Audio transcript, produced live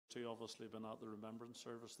Two obviously been at the Remembrance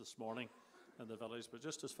service this morning in the village, but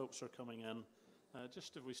just as folks are coming in,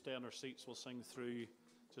 just if we stay in our seats, we'll sing through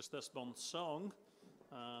just this month's song,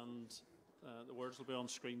 and the words will be on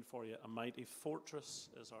screen for you. A mighty fortress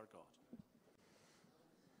is our God.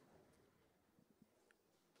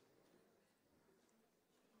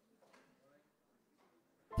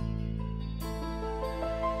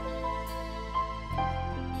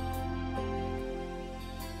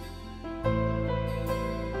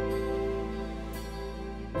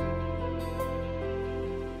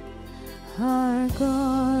 Our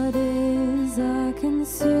God is a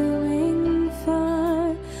consuming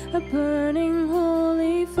fire, a burning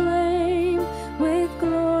holy flame with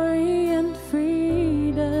glory and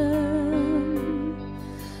freedom.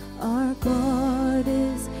 Our God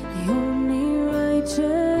is the only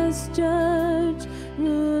righteous judge,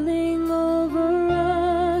 ruling over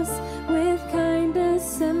us with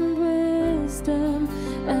kindness and wisdom,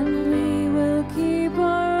 and we will keep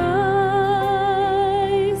our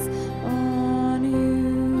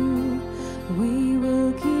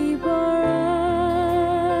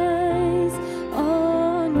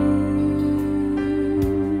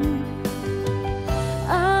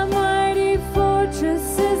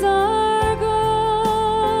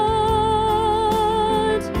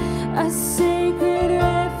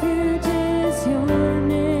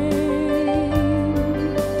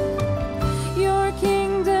your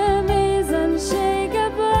kingdom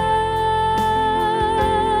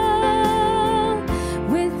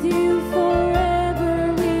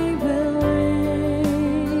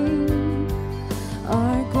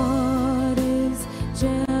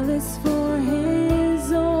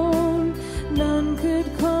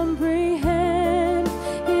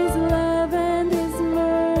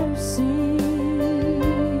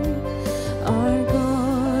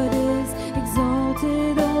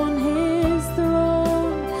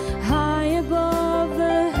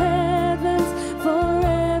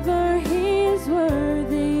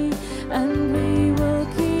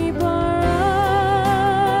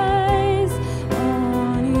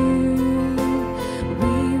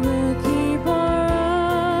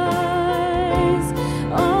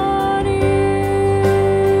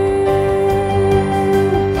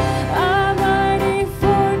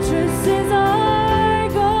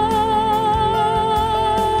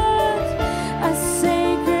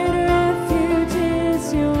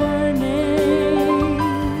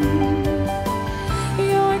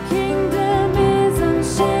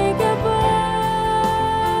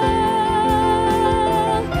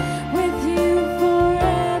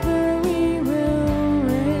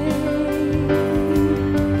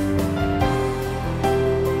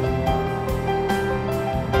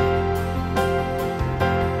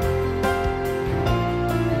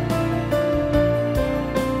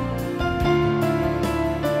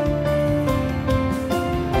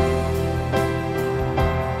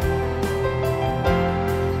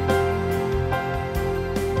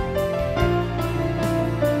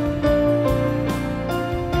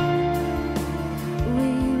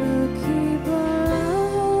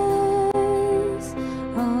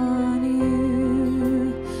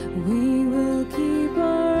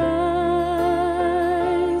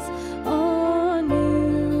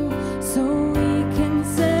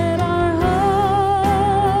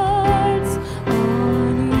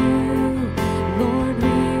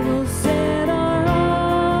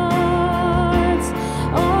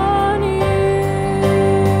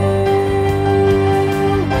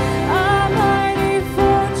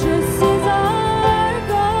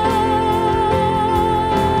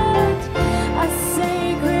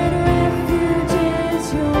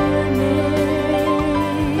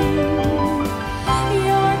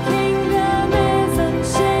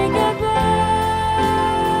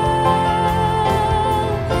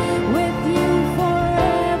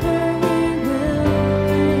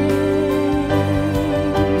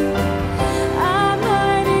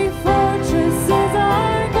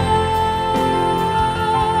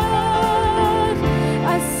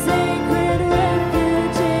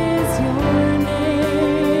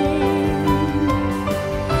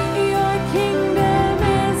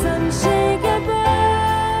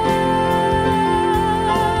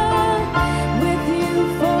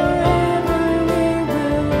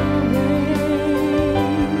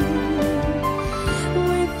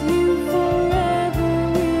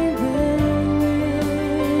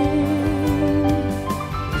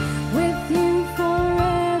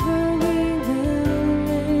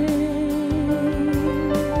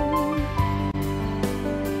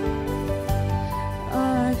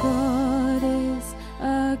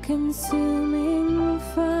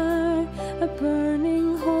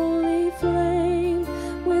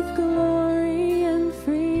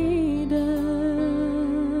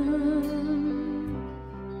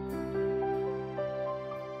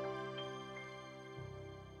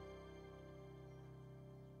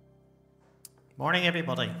morning,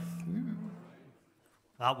 everybody.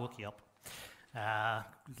 That woke you up.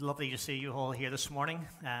 Lovely to see you all here this morning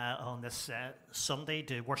on this Sunday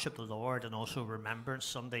to worship the Lord, and also Remembrance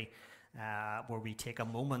Sunday, where we take a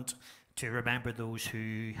moment to remember those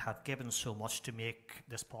who have given so much to make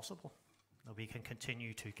this possible, that we can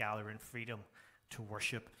continue to gather in freedom to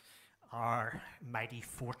worship our mighty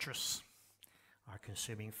fortress, our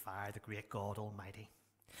consuming fire, the great God Almighty.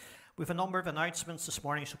 We have a number of announcements this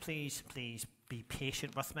morning, so please be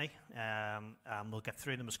patient with me, and we'll get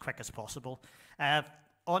through them as quick as possible.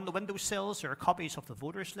 On the windowsills, there are copies of the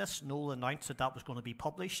voters list. Noel announced that was going to be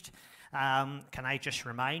published. Can I just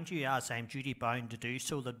remind you, as I'm duty bound to do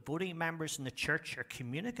so, that voting members in the church are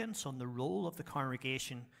communicants on the roll of the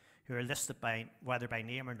congregation who are listed by, whether by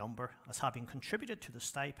name or number, as having contributed to the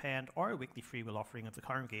stipend or a weekly freewill offering of the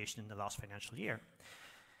congregation in the last financial year.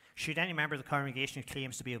 Should any member of the congregation who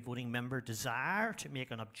claims to be a voting member desire to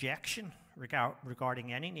make an objection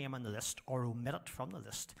regarding any name on the list or omit it from the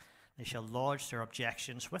list, they shall lodge their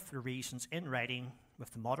objections with the reasons in writing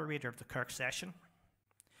with the moderator of the Kirk session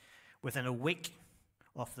within a week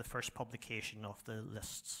of the first publication of the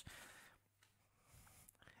lists.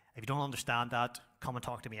 If you don't understand that, come and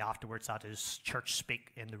talk to me afterwards. That is church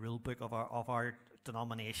speak in the rule book of our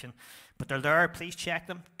denomination. But they're there. Please check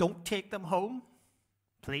them. Don't take them home.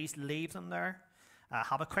 Please leave them there.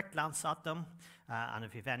 Have a quick glance at them, and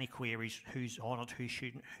if you have any queries, who's on it,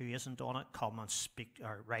 who isn't on it, come and speak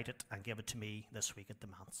or write it and give it to me this week at the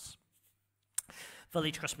manse.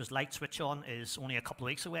 Village Christmas light switch on is only a couple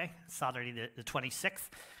of weeks away, Saturday the 26th.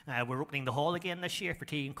 We're opening the hall again this year for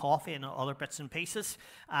tea and coffee and other bits and pieces.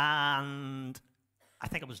 And I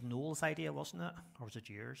think it was Noel's idea, wasn't it? Or was it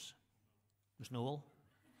yours? It was Noel.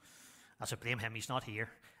 I should blame him, he's not here.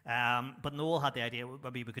 But Noel had the idea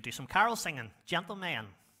maybe we could do some carol singing. Gentlemen,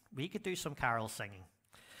 we could do some carol singing.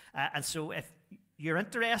 And so if you're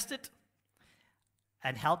interested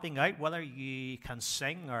in helping out, whether you can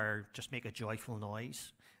sing or just make a joyful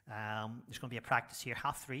noise, there's going to be a practice here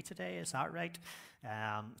 3:30 today, is that right?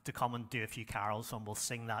 To come and do a few carols, and we'll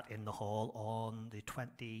sing that in the hall on the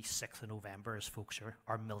 26th of November as folks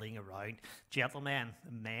are milling around. Gentlemen,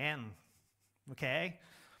 men, okay?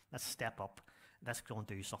 Let's step up. Let's go and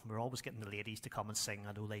do something. We're always getting the ladies to come and sing.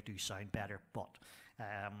 I know they do sound better, but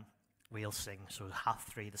we'll sing. So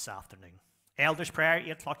 3:30 this afternoon. Elders' prayer, 8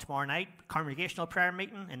 o'clock tomorrow night. Congregational prayer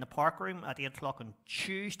meeting in the park room at 8 o'clock on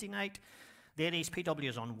Tuesday night. Ladies' PW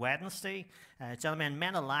is on Wednesday. Gentlemen,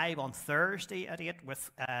 Men Alive on Thursday at 8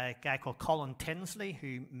 with a guy called Colin Tinsley,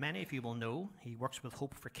 who many of you will know. He works with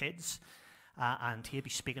Hope for Kids. And he'll be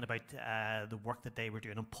speaking about the work that they were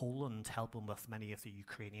doing in Poland, helping with many of the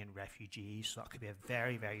Ukrainian refugees. So that could be a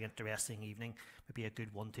very, very interesting evening. Maybe a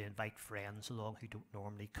good one to invite friends along who don't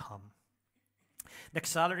normally come. Next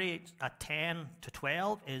Saturday at 10 to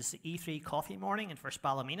 12 is the E3 coffee morning in First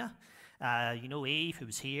Ballymena. You know Eve, who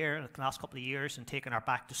was here the last couple of years and taking her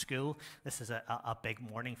back to school. This is a big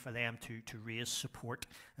morning for them to raise support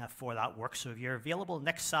for that work. So if you're available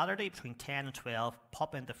next Saturday between 10 and 12,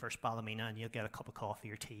 pop into First Ballymena and you'll get a cup of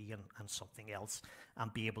coffee or tea and something else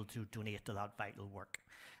and be able to donate to that vital work.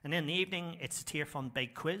 And in the evening, it's the Tear Fund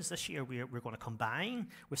Big Quiz. This year, we're going to combine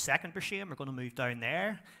with Second Basham. We're going to move down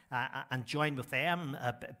there and join with them,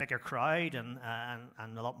 a bigger crowd and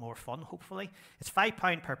a lot more fun, hopefully. It's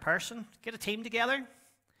 £5 per person. Get a team together.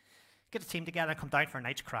 Get a team together and come down for a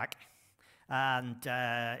night's crack. And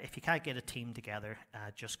if you can't get a team together,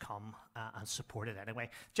 just come and support it anyway.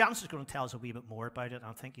 Janice is going to tell us a wee bit more about it.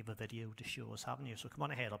 I think you have a video to show us, haven't you? So come on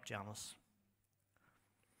ahead up, Janice.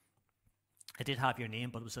 I did have your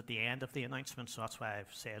name, but it was at the end of the announcement, so that's why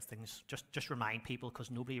I've said things. Just remind people,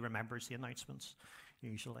 because nobody remembers the announcements,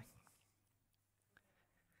 usually.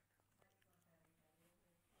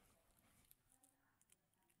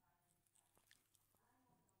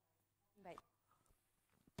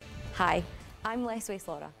 Hi, I'm Leslie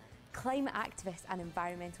Slaughter, climate activist and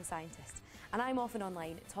environmental scientist, and I'm often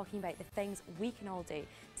online talking about the things we can all do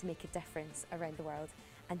to make a difference around the world.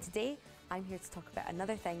 And today, I'm here to talk about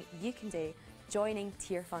another thing you can do, joining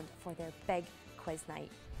Tear Fund for their big quiz night.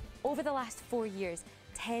 Over the last 4 years,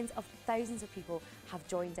 tens of thousands of people have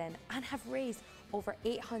joined in and have raised over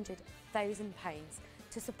 £800,000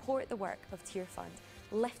 to support the work of Tear Fund,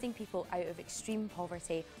 lifting people out of extreme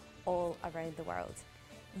poverty all around the world.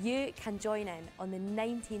 You can join in on the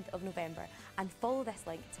 19th of November and follow this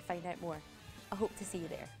link to find out more. I hope to see you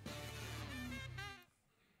there.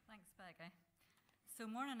 Thanks, Peggy. So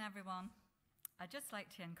morning everyone. I'd just like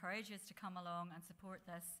to encourage you to come along and support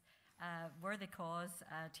this worthy cause,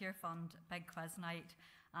 Tear Fund Big Quiz Night.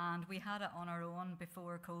 And we had it on our own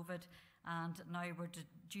before COVID, and now we're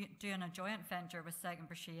doing a joint venture with Second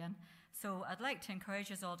Brigade. So I'd like to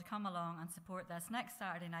encourage us all to come along and support this next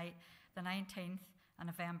Saturday night, the 19th of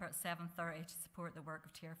November at 7:30 to support the work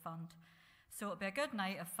of Tier Fund. So it'll be a good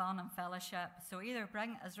night of fun and fellowship. So either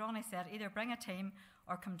bring, as Ronnie said, either bring a team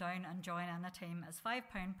or come down and join in a team. It's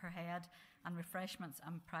 £5 per head, and refreshments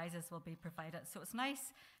and prizes will be provided. So it's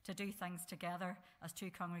nice to do things together as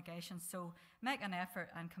two congregations. So make an effort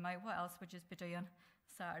and come out. What else would you be doing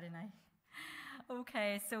Saturday night?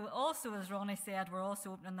 Okay, so also, as Ronnie said, we're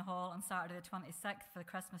also opening the hall on Saturday the 26th for the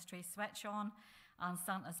Christmas tree switch on and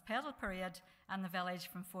Santa's pedal parade in the village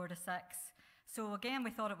from 4 to 6. So again, we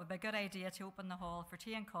thought it would be a good idea to open the hall for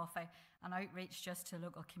tea and coffee and outreach just to the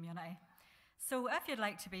local community. So if you'd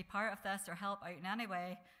like to be part of this or help out in any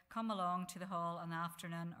way, come along to the hall in the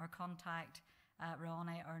afternoon or contact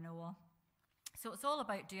Ronnie or Noel. So it's all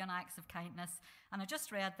about doing acts of kindness. And I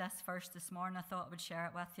just read this first this morning. I thought I would share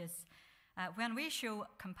it with you. When we show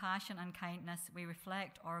compassion and kindness, we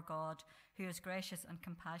reflect our God, who is gracious and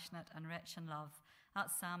compassionate and rich in love.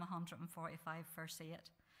 That's Psalm 145, verse 8.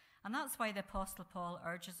 And that's why the Apostle Paul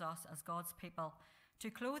urges us as God's people to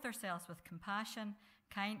clothe ourselves with compassion,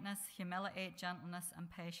 kindness, humility, gentleness, and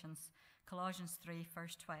patience. Colossians 3,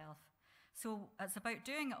 verse 12. So it's about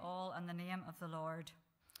doing it all in the name of the Lord.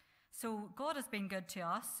 So God has been good to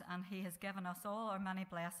us, and he has given us all our many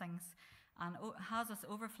blessings and has us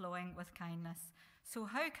overflowing with kindness. So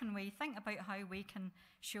how can we think about how we can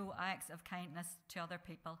show acts of kindness to other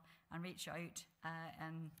people and reach out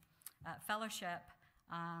in fellowship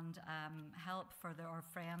and help for our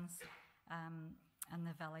friends in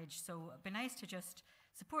the village? So it'd be nice to just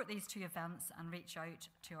support these two events and reach out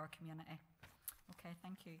to our community. Okay,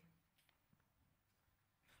 thank you.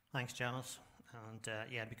 Thanks, Janice. And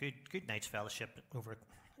yeah, it'd be good night's fellowship over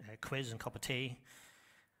a quiz and cup of tea.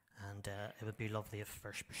 And it would be lovely if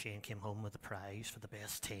First Brigade came home with a prize for the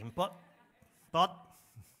best team. But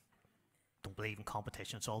don't believe in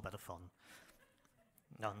competition. It's all a bit of fun.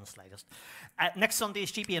 Not in the slightest. Next Sunday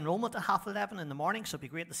is GP enrolment at 11:30 in the morning, so it'd be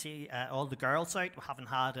great to see all the girls out. We haven't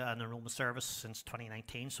had an enrolment service since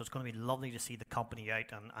 2019, so it's going to be lovely to see the company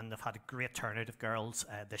out, and they've had a great turnout of girls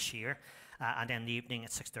this year. And then in the evening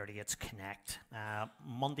at 6:30, it's Connect.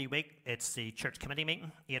 Monday week, it's the church committee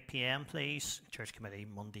meeting, 8 p.m. please. Church committee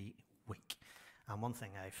Monday week. And one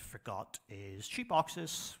thing I forgot is shoe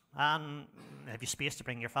boxes. And have you space to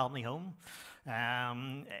bring your family home?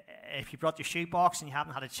 If you brought your shoe box and you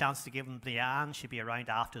haven't had a chance to give them to Anne, she'll be around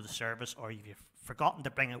after the service. Or if you've forgotten to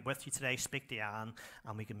bring it with you today, speak to Anne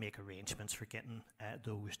and we can make arrangements for getting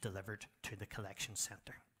those delivered to the collection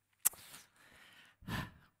centre.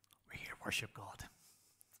 We're here to worship God.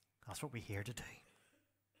 That's what we're here to do.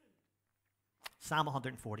 Psalm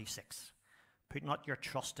 146. Put not your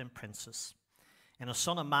trust in princes, in a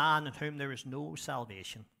son of man in whom there is no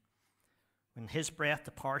salvation. When his breath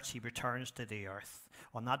departs, he returns to the earth.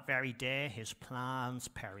 On that very day, his plans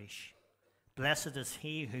perish. Blessed is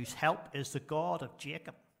he whose help is the God of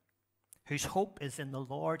Jacob, whose hope is in the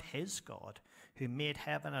Lord his God, who made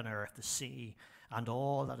heaven and earth, the sea, and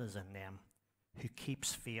all that is in them, who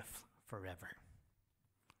keeps faith forever.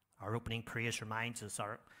 Our opening praise reminds us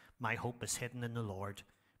my hope is hidden in the Lord,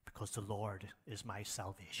 because the Lord is my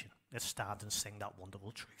salvation. Let's stand and sing that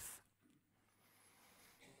wonderful truth.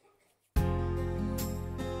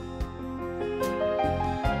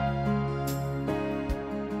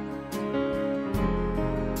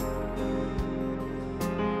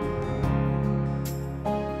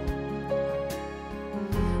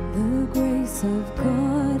 The grace of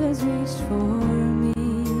God has reached for me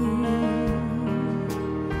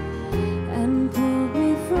and pulled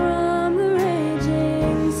me from the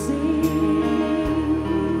raging sea,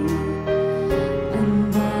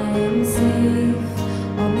 and by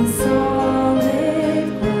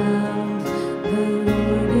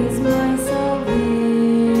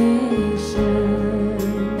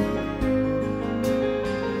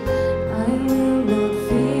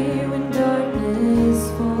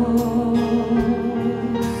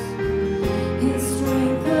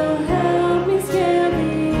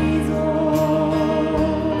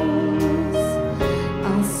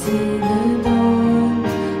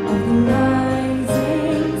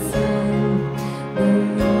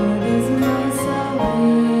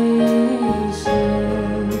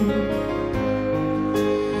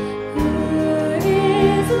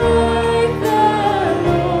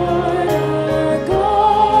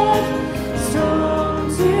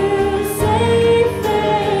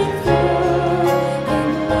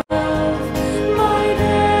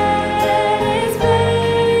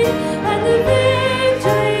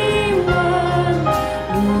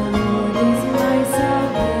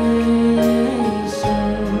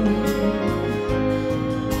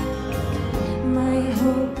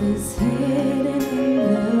is hidden in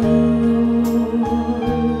the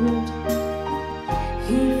Lord.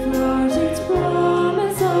 He floors its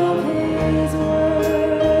promise of His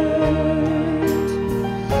word.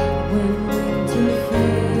 When winter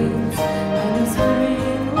fades and the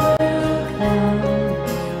spring will come,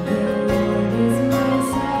 the Lord is my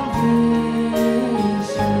salvation.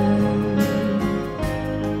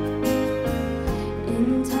 In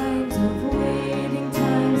times of waiting,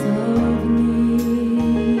 times of need,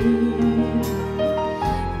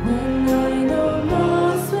 when I know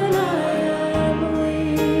lost, when I am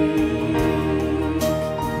weak,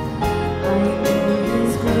 I know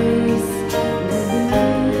His grace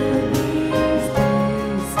never leaves these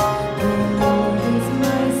days. The Lord is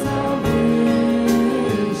my salvation.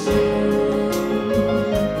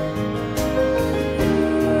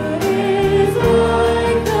 Who is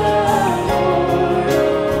like the Lord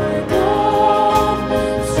our God,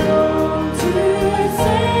 strong to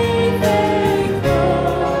save, faithful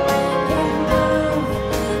in love.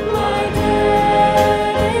 My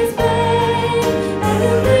debt is paid, and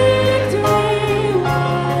the victory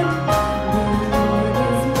won. The Lord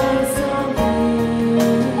is my salvation.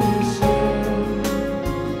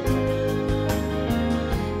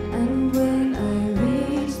 And when I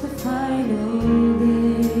reach the final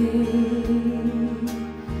day,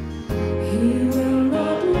 He will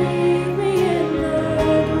not leave me in the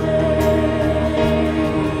grave,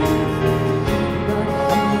 but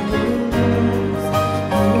He will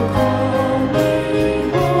call me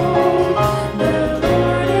home. The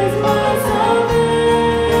Lord is my salvation.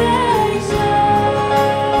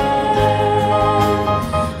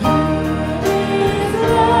 Who is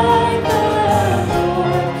like the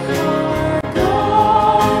Lord our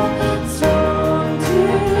God, strong to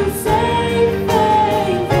save,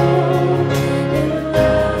 faithful in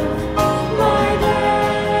love. My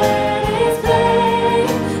debt is paid,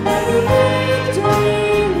 and the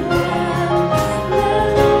victory won. The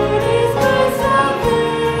Lord is my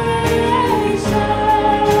salvation.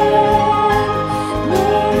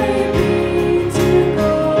 Glory be to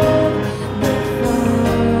God the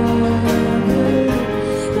Father.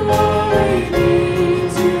 Glory be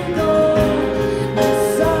to God the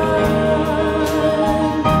Son.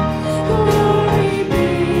 Glory be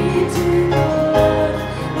to God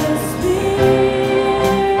the Spirit.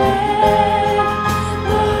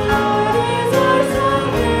 The Lord is our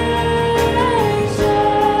salvation.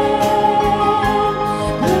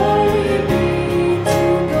 Glory be to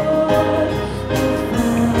God the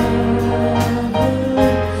Father.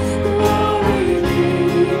 Glory be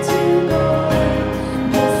to God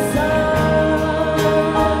the Son.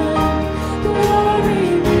 Glory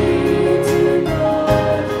be to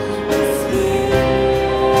God the Spirit.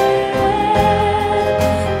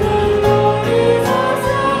 The Lord is our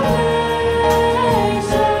salvation.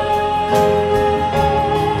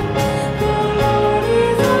 The Lord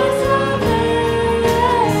is our salvation.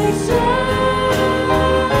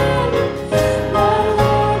 The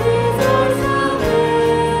Lord is our salvation.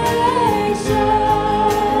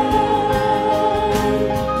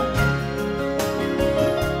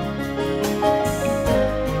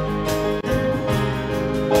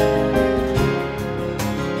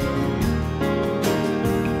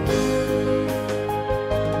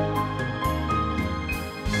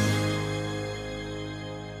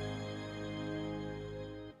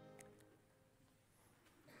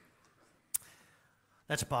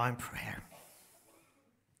 Let's bow in prayer.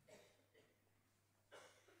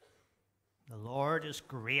 The Lord is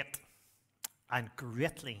great and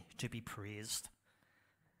greatly to be praised.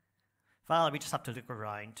 Father, we just have to look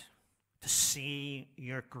around to see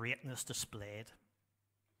your greatness displayed.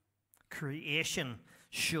 Creation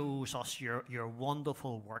shows us your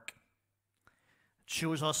wonderful work. It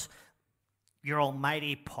shows us your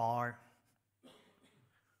almighty power.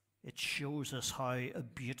 It shows us how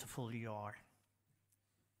beautiful you are.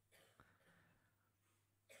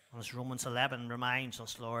 As Romans 11 reminds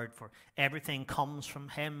us, Lord, for everything comes from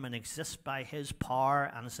him and exists by his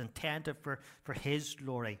power and is intended for his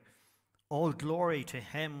glory. All glory to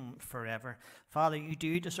him forever. Father, you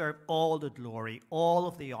do deserve all the glory, all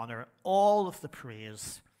of the honor, all of the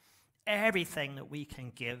praise, everything that we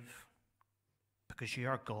can give, because you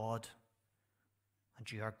are God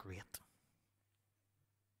and you are great.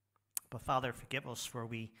 But Father, forgive us for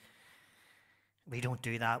we don't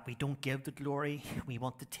do that. We don't give the glory. We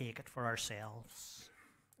want to take it for ourselves.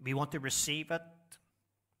 We want to receive it,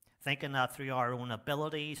 thinking that through our own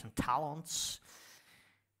abilities and talents,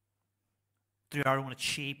 through our own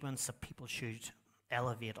achievements, that people should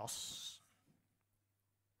elevate us.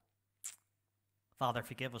 Father,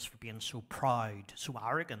 forgive us for being so proud, so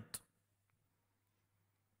arrogant.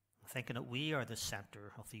 thinking that we are the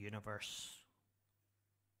center of the universe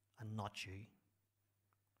and not you.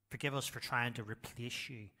 Forgive us for trying to replace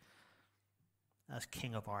you as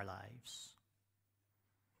King of our lives.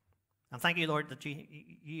 And thank you, Lord, that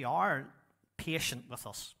you are patient with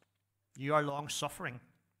us. You are long-suffering.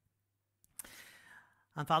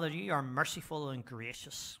 And Father, you are merciful and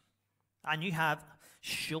gracious. And you have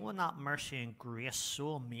shown that mercy and grace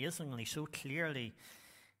so amazingly, so clearly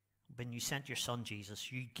when you sent your Son,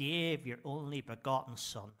 Jesus. You gave your only begotten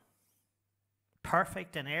Son,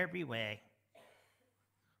 perfect in every way,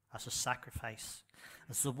 as a sacrifice,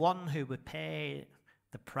 as the one who would pay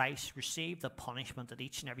the price, receive the punishment that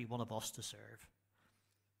each and every one of us deserve,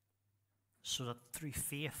 so that through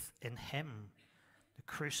faith in him, the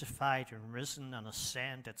crucified and risen and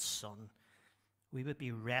ascended Son, we would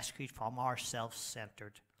be rescued from our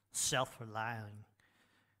self-centered, self-relying,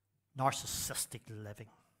 narcissistic living.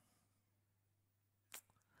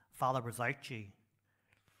 Father, without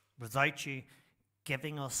you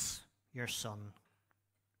giving us your Son,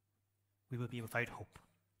 we would be without hope.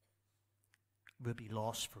 We would be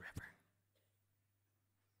lost forever.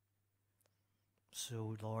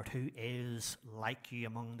 So, Lord, who is like you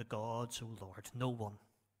among the gods, O Lord? No one.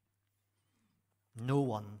 No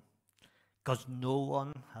one. Because no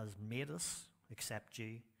one has made us except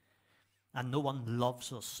you. And no one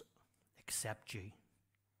loves us except you.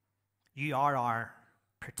 You are our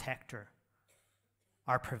protector,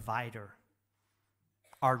 our provider,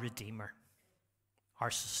 our redeemer,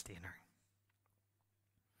 our sustainer.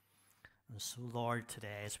 And so, Lord,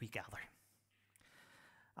 today as we gather,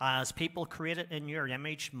 as people created in your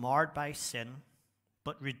image, marred by sin,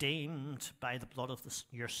 but redeemed by the blood of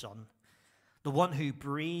your Son, the one who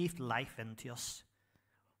breathed life into us,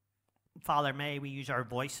 Father, may we use our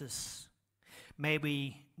voices. May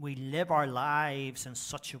we live our lives in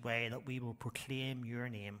such a way that we will proclaim your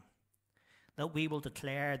name, that we will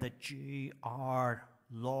declare that you are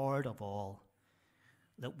Lord of all,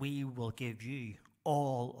 that we will give you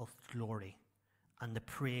all of the glory and the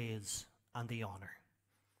praise and the honor.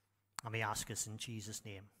 And we ask us in Jesus'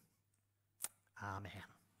 name. Amen.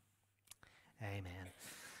 Amen.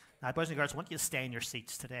 Now, boys and girls, I want you to stay in your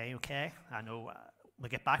seats today, okay? I know we'll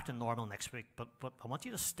get back to normal next week, but I want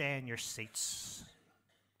you to stay in your seats.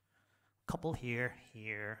 Couple here.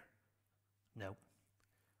 No.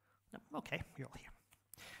 Okay, you're all here.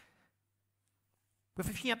 We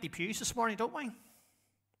have a few empty pews this morning, don't we?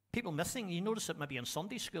 People missing. You notice it maybe in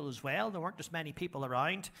Sunday school as well. There weren't as many people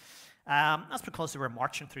around. That's because they were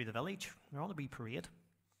marching through the village. They're on a wee parade.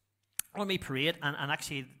 And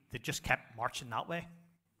actually they just kept marching that way.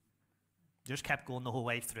 They just kept going the whole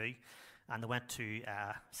way through. And they went to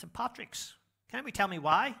St. Patrick's. Can anybody tell me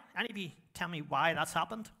why? Any of you tell me why that's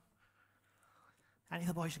happened? Any of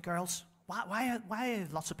the boys and girls? Why are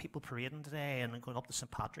lots of people parading today and going up to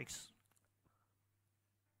St. Patrick's?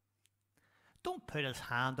 Don't put his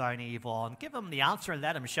hand down, Yvonne. Give him the answer and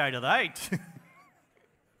let him shout it out.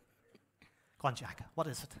 Go on, Jack. What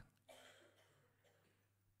is it?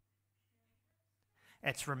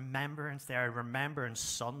 It's Remembrance Day, Remembrance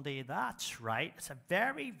Sunday. That's right. It's a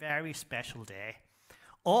very, very special day.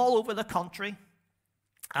 All over the country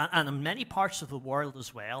and in many parts of the world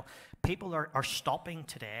as well, people are stopping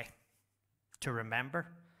today to remember.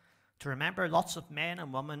 To remember lots of men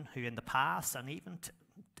and women who in the past and even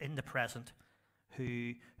in the present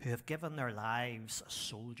who have given their lives as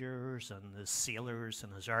soldiers and as sailors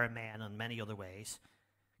and as airmen and many other ways,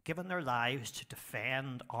 given their lives to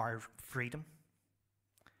defend our freedom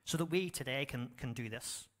so that we today can do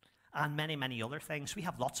this and many, many other things. We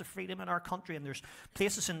have lots of freedom in our country, and there's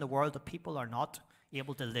places in the world that people are not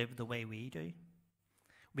able to live the way we do.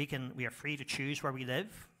 We are free to choose where we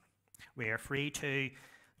live. We are free to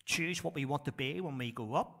choose what we want to be when we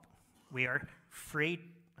grow up. We are free.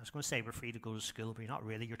 I was going to say we're free to go to school, but you're not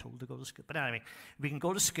really. You're told to go to school. But anyway, we can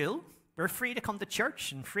go to school. We're free to come to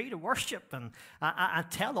church and free to worship and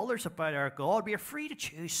tell others about our God. We are free to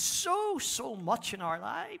choose so much in our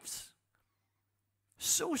lives.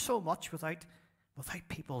 So much without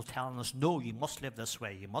people telling us, no, you must live this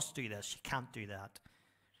way. You must do this. You can't do that.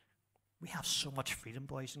 We have so much freedom,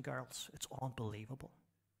 boys and girls. It's unbelievable.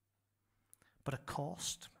 But it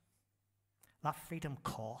cost. That freedom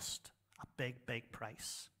cost a big, big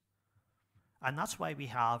price. And that's why we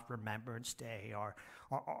have Remembrance Day or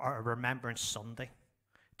Remembrance Sunday,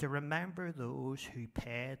 to remember those who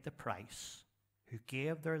paid the price, who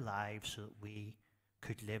gave their lives so that we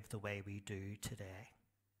could live the way we do today.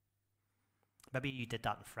 Maybe you did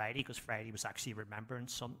that on Friday, because Friday was actually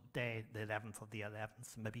Remembrance Sunday, the 11th of the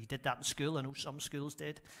 11th. Maybe you did that in school. I know some schools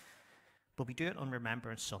did. But we do it on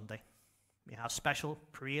Remembrance Sunday. We have special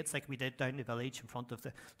parades like we did down the village in front of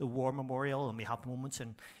the War Memorial, and we have moments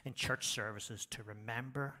in church services to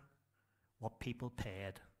remember what people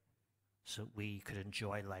paid so that we could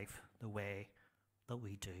enjoy life the way that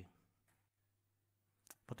we do.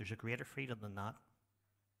 But there's a greater freedom than that.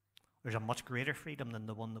 There's a much greater freedom than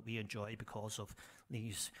the one that we enjoy because of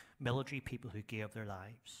these military people who gave their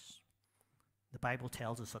lives. The Bible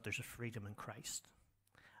tells us that there's a freedom in Christ,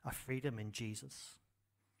 a freedom in Jesus.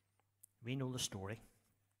 We know the story.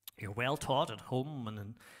 You're well taught at home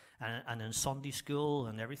and in Sunday school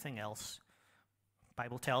and everything else. The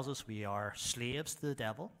Bible tells us we are slaves to the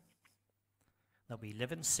devil, that we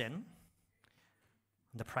live in sin,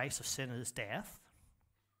 and the price of sin is death,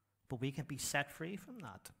 but we can be set free from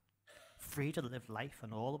that. Free to live life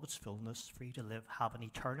in all of its fullness, free to have an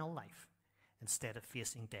eternal life instead of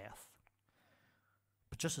facing death.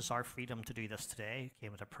 But just as our freedom to do this today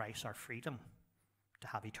came at a price, our freedom to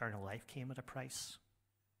have eternal life came at a price.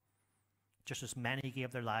 Just as many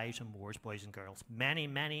gave their lives in wars, boys and girls,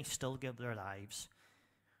 many still give their lives.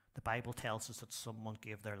 The Bible tells us that someone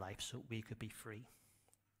gave their life so we could be free.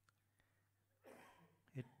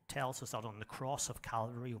 It tells us that on the cross of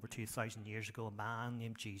Calvary over 2,000 years ago, a man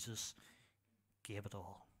named Jesus gave it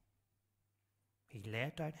all. He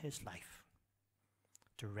laid down his life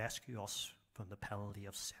to rescue us from the penalty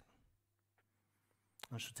of sin.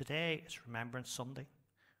 And so today is Remembrance Sunday.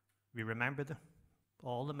 We remember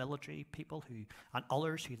all the military people and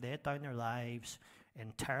others who laid down their lives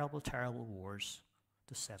in terrible, terrible wars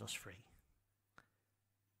to set us free.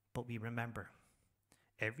 But we remember,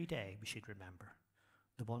 every day we should remember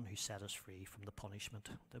the one who set us free from the punishment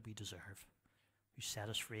that we deserve, who set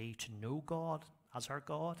us free to know God as our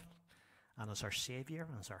God and as our Saviour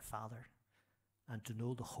and as our Father, and to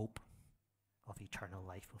know the hope of eternal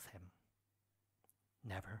life with him.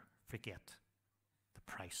 Never forget the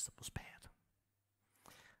price that was paid.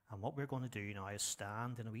 And what we're going to do now is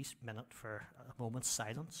stand in a wee minute for a moment's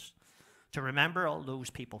silence to remember all those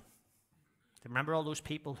people. To remember all those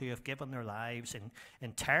people who have given their lives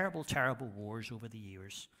in terrible, terrible wars over the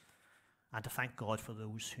years. And to thank God for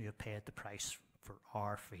those who have paid the price for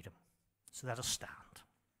our freedom. So let us stand.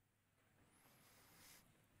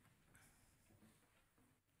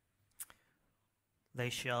 They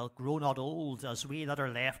shall grow not old as we that are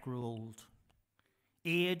left grow old.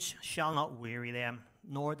 Age shall not weary them,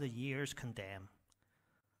 nor the years condemn.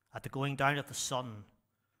 At the going down of the sun,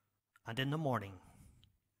 and in the morning,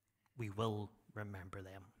 we will remember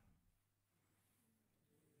them.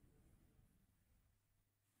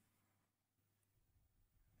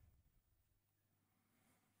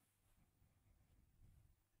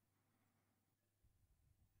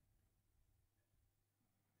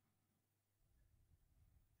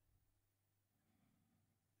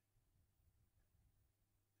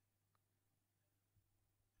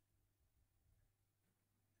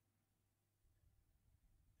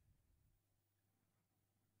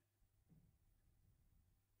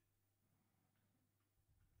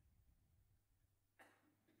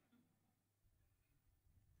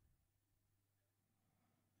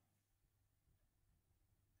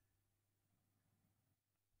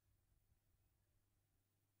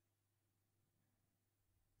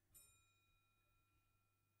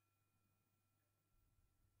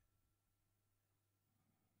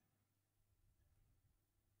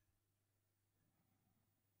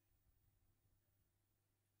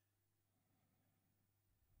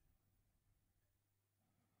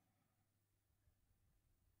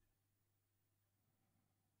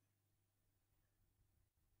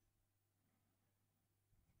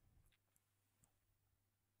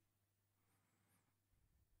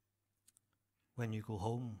 When you go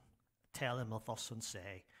home, tell him of us and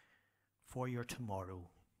say, for your tomorrow,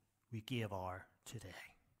 we give our today.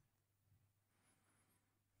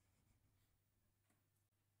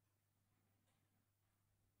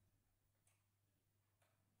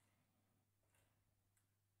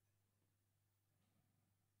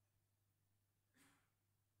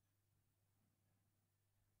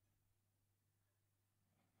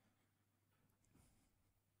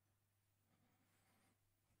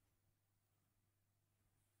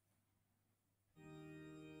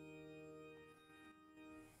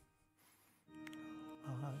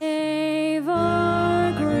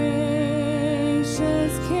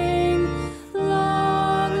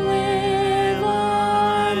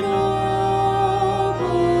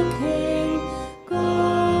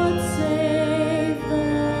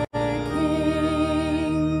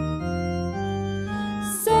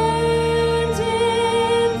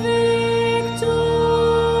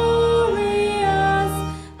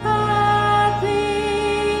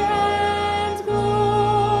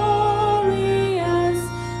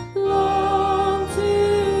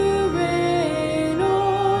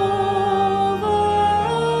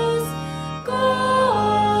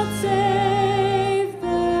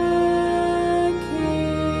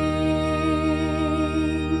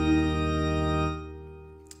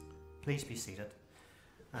 Please be seated.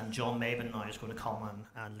 And John Maben now is going to come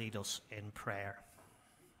and lead us in prayer.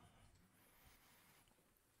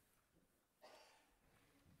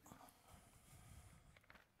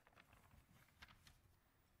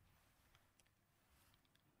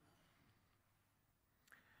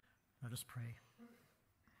 Let us pray.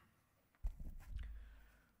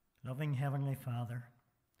 Loving Heavenly Father,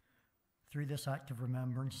 through this act of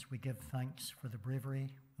remembrance, we give thanks for the bravery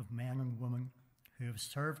of men and women who have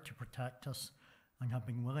served to protect us and have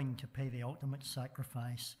been willing to pay the ultimate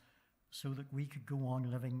sacrifice so that we could go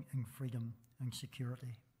on living in freedom and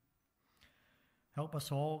security. Help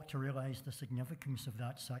us all to realize the significance of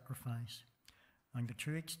that sacrifice and the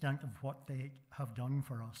true extent of what they have done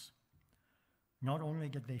for us. Not only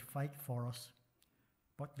did they fight for us,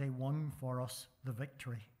 but they won for us the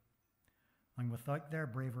victory. And without their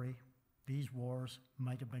bravery, these wars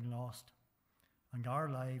might have been lost, and our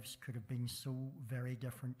lives could have been so very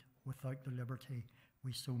different without the liberty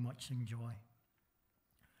we so much enjoy.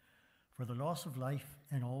 For the loss of life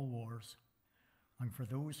in all wars, and for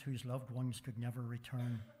those whose loved ones could never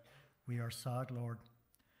return, we are sad, Lord,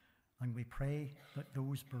 and we pray that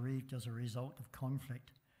those bereaved as a result of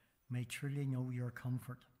conflict may truly know your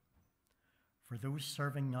comfort. For those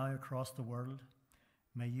serving now across the world,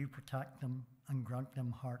 may you protect them and grant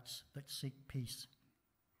them hearts that seek peace.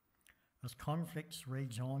 As conflicts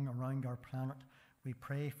rage on around our planet, we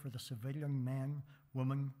pray for the civilian men,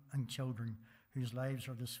 women, and children whose lives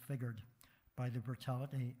are disfigured by the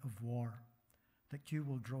brutality of war, that you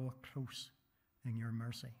will draw close in your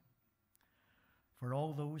mercy. For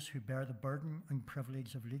all those who bear the burden and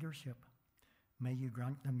privilege of leadership, may you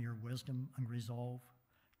grant them your wisdom and resolve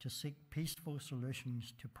to seek peaceful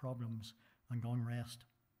solutions to problems and unrest.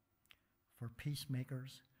 For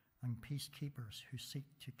peacemakers and peacekeepers who seek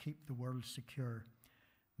to keep the world secure,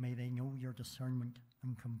 may they know your discernment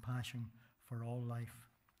and compassion for all life.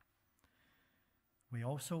 We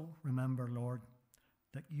also remember, Lord,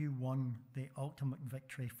 that you won the ultimate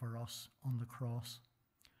victory for us on the cross,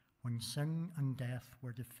 when sin and death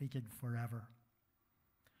were defeated forever.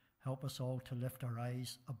 Help us all to lift our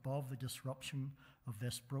eyes above the disruption of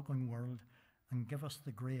this broken world and give us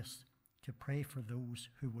the grace to pray for those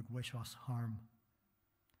who would wish us harm.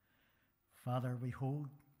 Father, we hold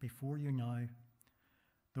before you now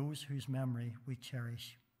those whose memory we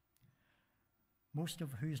cherish, most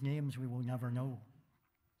of whose names we will never know.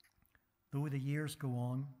 Though the years go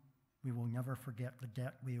on, we will never forget the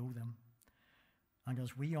debt we owe them. And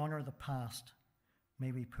as we honor the past,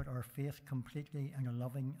 may we put our faith completely in a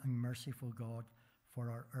loving and merciful God for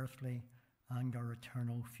our earthly and our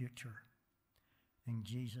eternal future. In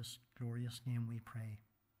Jesus' glorious name we pray.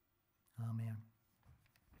 Amen.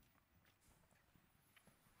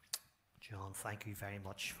 John, thank you very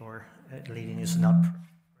much for leading us in that prayer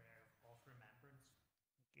of remembrance.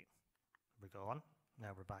 Thank you. We're gone. Now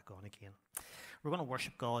we're back on again. We're going to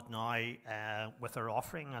worship God now with our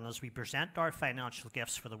offering, and as we present our financial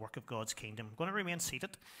gifts for the work of God's kingdom, we're going to remain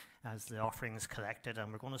seated as the offering is collected,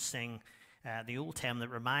 and we're going to sing the old hymn that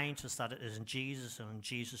reminds us that it is in Jesus and in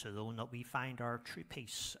Jesus alone that we find our true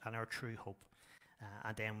peace and our true hope.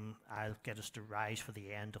 And then I'll get us to rise for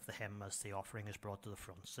the end of the hymn as the offering is brought to the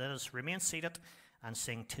front. So let us remain seated and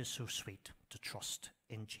sing "'Tis So Sweet to Trust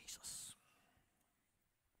in Jesus."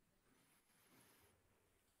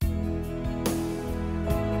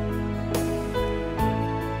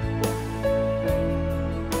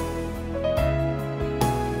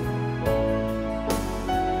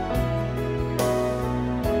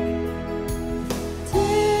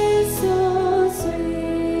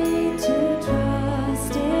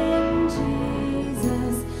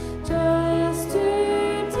 Just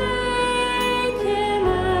to take him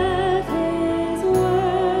at his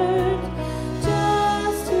word.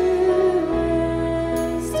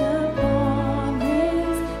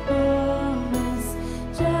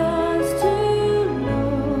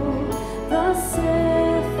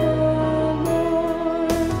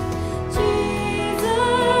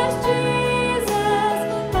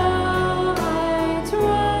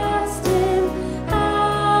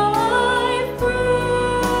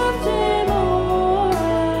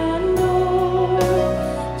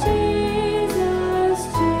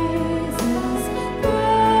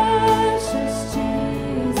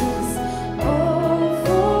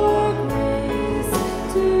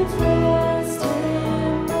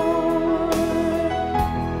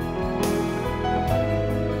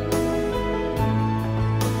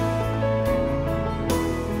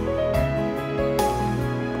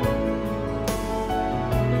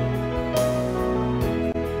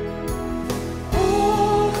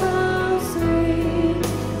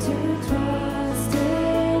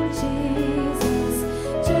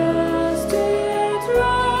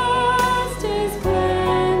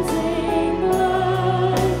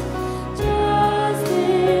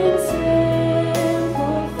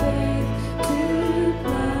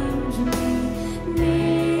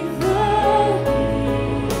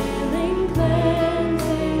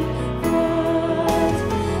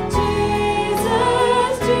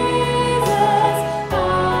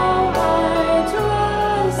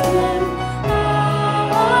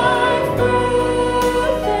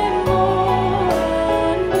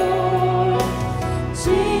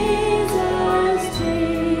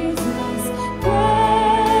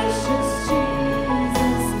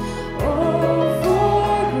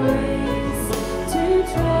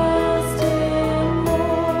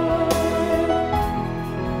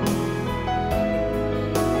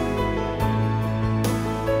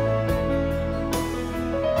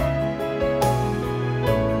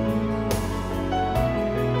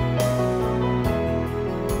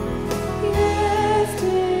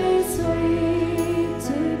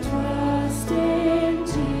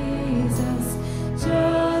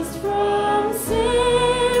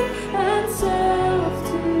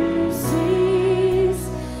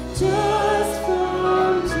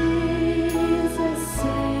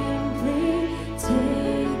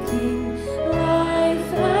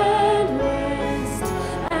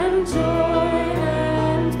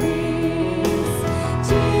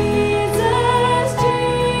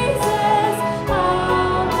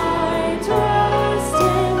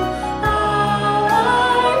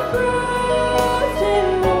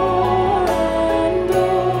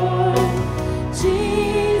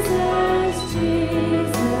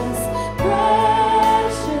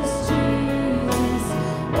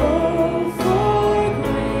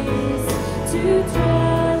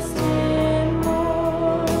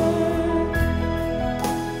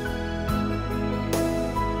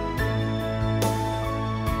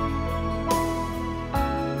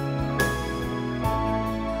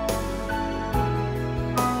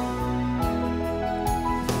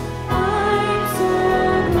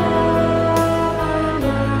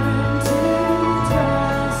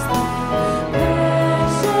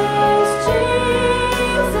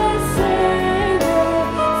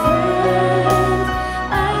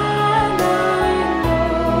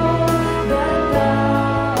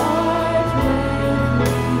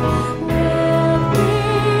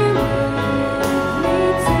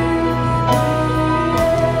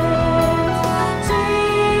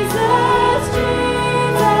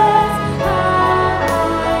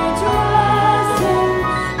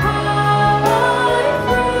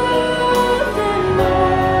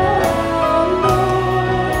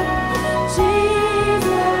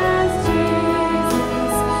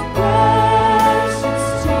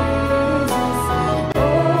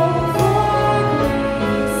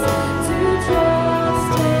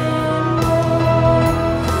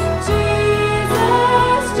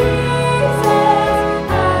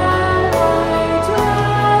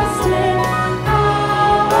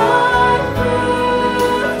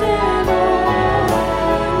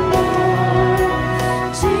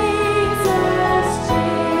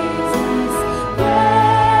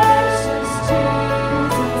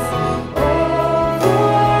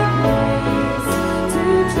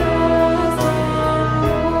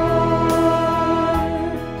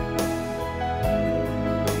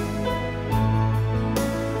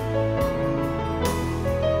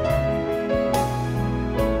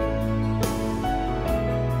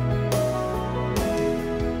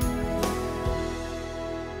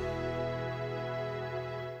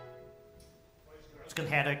 Let's go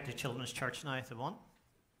and head out to Children's Church now if they want.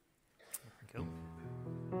 There we go.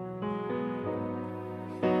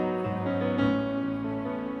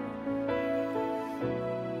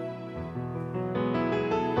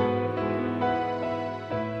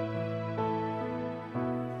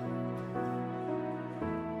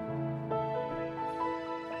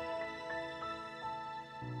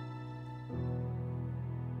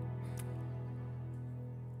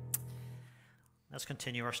 Let's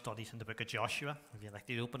continue our studies in the book of Joshua. If you'd like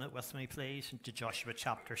to open it with me, please, into Joshua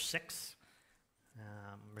chapter 6.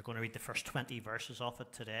 We're going to read the first 20 verses of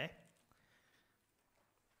it today. I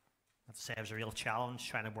have to say, it was a real challenge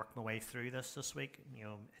trying to work my way through this week. You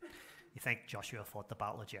know, you think Joshua fought the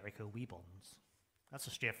Battle of Jericho, wee buns. That's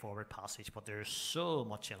a straightforward passage, but there's so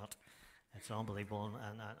much in it. It's unbelievable,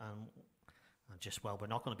 and just, well, we're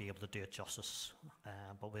not going to be able to do it justice,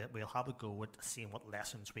 but we'll have a go at seeing what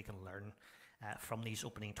lessons we can learn from these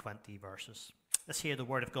opening 20 verses. Let's hear the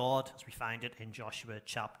word of God as we find it in Joshua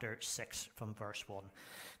chapter 6 from verse 1.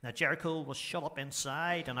 Now Jericho was shut up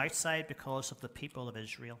inside and outside because of the people of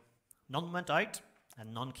Israel. None went out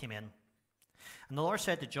and none came in. And the Lord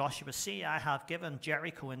said to Joshua, see, I have given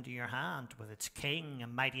Jericho into your hand with its king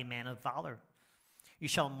and mighty men of valor. You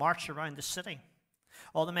shall march around the city,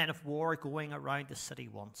 all the men of war going around the city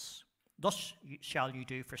once. Thus shall you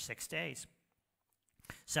do for 6 days.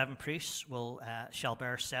 7 priests shall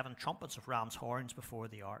bear 7 trumpets of ram's horns before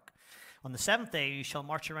the ark. On the 7th day you shall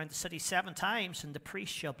march around the city 7 times, and the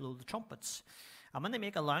priests shall blow the trumpets. And when they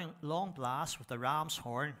make a long blast with the ram's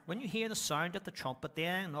horn, when you hear the sound of the trumpet,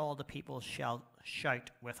 then all the people shall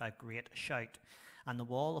shout with a great shout, and the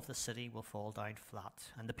wall of the city will fall down flat,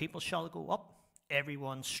 and the people shall go up,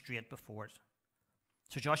 everyone straight before it.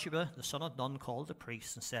 So Joshua, the son of Nun, called the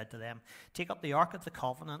priests and said to them, take up the ark of the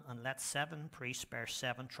covenant, and let 7 priests bear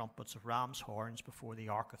 7 trumpets of ram's horns before the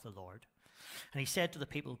ark of the Lord. And he said to the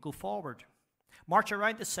people, go forward, march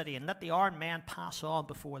around the city, and let the armed men pass on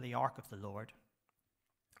before the ark of the Lord.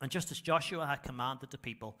 And just as Joshua had commanded the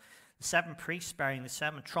people, the 7 priests bearing the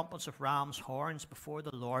 7 trumpets of ram's horns before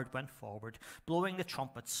the Lord went forward, blowing the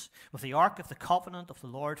trumpets, with the ark of the covenant of the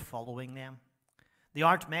Lord following them. The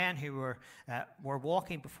armed men who were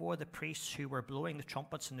walking before the priests who were blowing the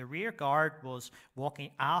trumpets, and the rear guard was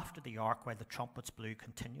walking after the ark while the trumpets blew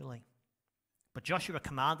continually. But Joshua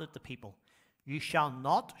commanded the people, you shall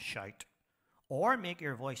not shout or make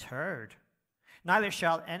your voice heard, neither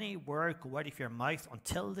shall any word go out of your mouth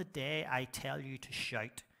until the day I tell you to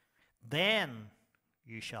shout. Then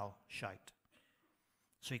you shall shout.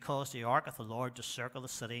 So he caused the ark of the Lord to circle the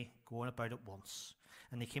city, going about it once.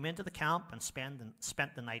 And they came into the camp and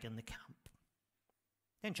spent the night in the camp.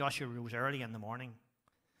 Then Joshua rose early in the morning,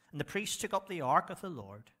 and the priests took up the ark of the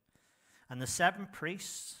Lord. And the 7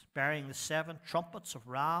 priests, bearing the 7 trumpets of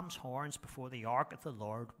ram's horns before the ark of the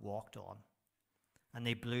Lord, walked on. And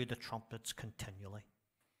they blew the trumpets continually.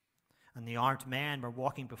 And the armed men were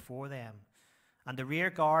walking before them, and the rear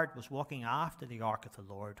guard was walking after the ark of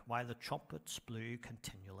the Lord, while the trumpets blew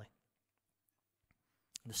continually.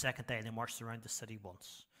 On the 2nd day they marched around the city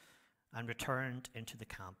once, and returned into the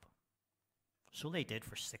camp. So they did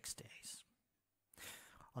for 6 days.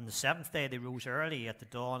 On the 7th day they rose early at the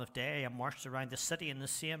dawn of day, and marched around the city in the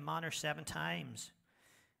same manner 7 times.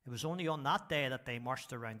 It was only on that day that they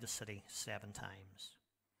marched around the city 7 times.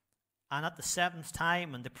 And at the 7th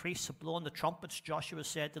time, when the priests had blown the trumpets, Joshua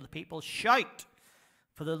said to the people, shout,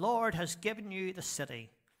 for the Lord has given you the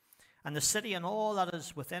city. And the city and all that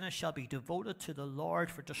is within it shall be devoted to the Lord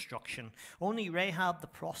for destruction. Only Rahab the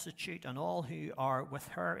prostitute and all who are with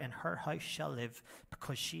her in her house shall live,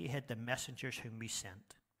 because she hid the messengers whom we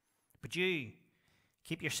sent. But you,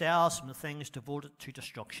 keep yourselves from the things devoted to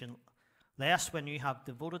destruction, lest when you have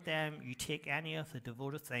devoted them, you take any of the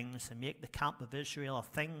devoted things and make the camp of Israel a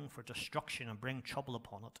thing for destruction and bring trouble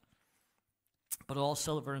upon it. But all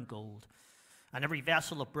silver and gold, and every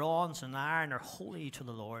vessel of bronze and iron are holy to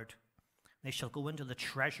the Lord. They shall go into the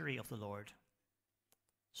treasury of the Lord.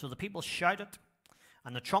 So the people shouted,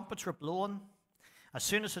 and the trumpets were blown. As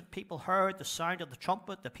soon as the people heard the sound of the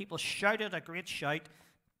trumpet, the people shouted a great shout,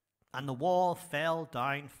 and the wall fell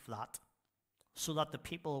down flat, so that the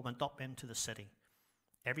people went up into the city,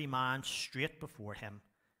 every man straight before him,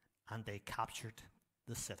 and they captured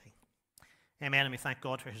the city. Amen, and we thank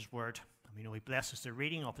God for his word, and we know he blesses the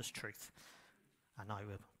reading of his truth. And now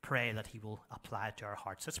we pray that he will apply it to our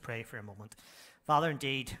hearts. Let's pray for a moment. Father,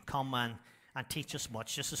 indeed, come and teach us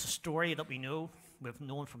much. This is a story that we know, we've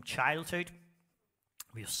known from childhood.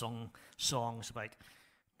 We've sung songs about,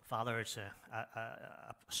 Father, it's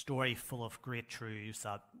a story full of great truths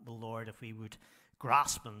that, the Lord, if we would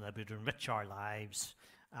grasp them, that would enrich our lives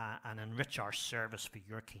and enrich our service for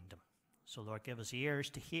your kingdom. So, Lord, give us ears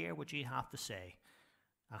to hear what you have to say,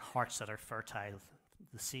 and hearts that are fertile.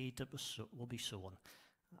 The seed that will be sown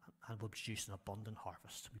and will produce an abundant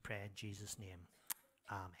harvest. We pray in Jesus' name.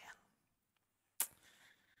 Amen.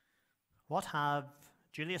 What have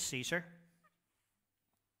Julius Caesar,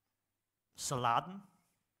 Saladin,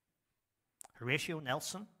 Horatio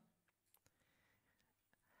Nelson,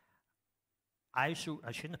 I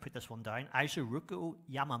shouldn't have put this one down, Isoroku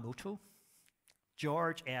Yamamoto,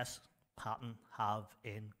 George S. Patton have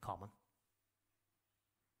in common?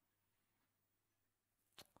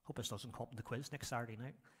 Hope this doesn't come up in the quiz next Saturday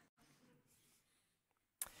night.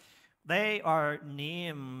 They are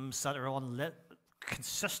names that are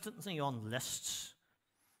consistently on lists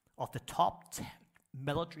of the top 10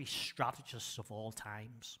 military strategists of all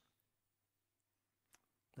times.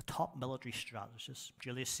 The top military strategists.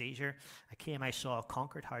 Julius Caesar, I saw,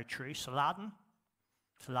 conquered, how true. Saladin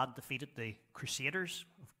defeated the Crusaders.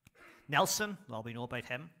 Nelson, well, we know about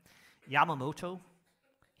him. Yamamoto,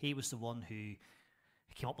 he was the one who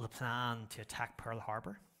came up with a plan to attack Pearl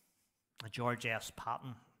Harbor. And George S.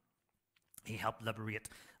 Patton, he helped liberate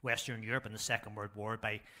Western Europe in the Second World War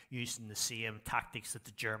by using the same tactics that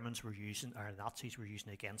the Germans were using, or the Nazis were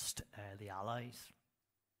using against the Allies.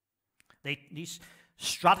 These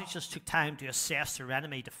strategists took time to assess their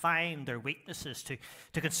enemy, to find their weaknesses, to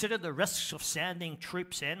consider the risks of sending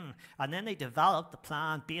troops in, and then they developed a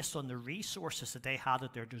plan based on the resources that they had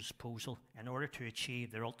at their disposal in order to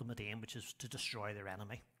achieve their ultimate aim, which is to destroy their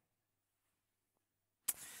enemy.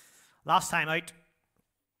 Last time out,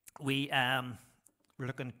 we were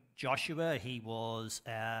looking at Joshua. He was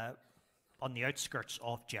on the outskirts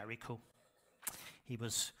of Jericho. He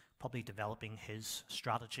was probably developing his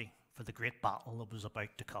strategy for the great battle that was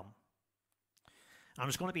about to come. And it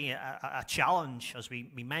was going to be a challenge, as we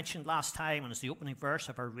mentioned last time, and as the opening verse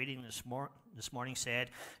of our reading this morning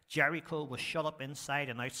said, Jericho was shut up inside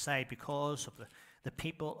and outside because of the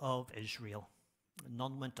people of Israel.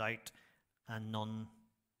 None went out and none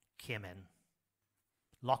came in.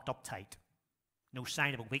 Locked up tight. No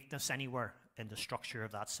sign of a weakness anywhere in the structure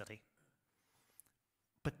of that city.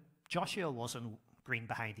 But Joshua wasn't green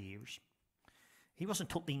behind the ears. He wasn't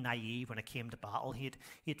totally naive when it came to battle. He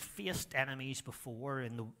had faced enemies before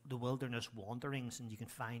in the wilderness wanderings, and you can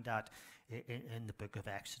find that in the book of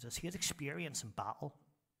Exodus. He had experience in battle.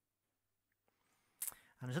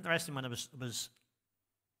 And it's interesting, when I was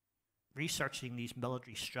researching these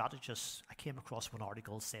military strategists, I came across one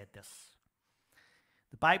article that said this: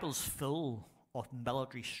 the Bible's full of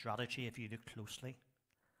military strategy if you look closely.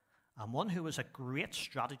 And one who was a great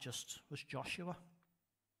strategist was Joshua.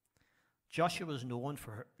 Joshua was known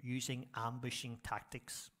for using ambushing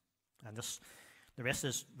tactics. And the rest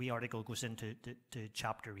of the article goes into to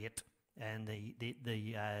chapter 8 and the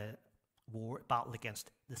battle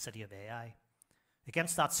against the city of Ai.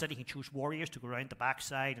 Against that city, he chose warriors to go around the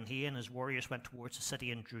backside, and he and his warriors went towards the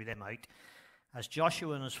city and drew them out. As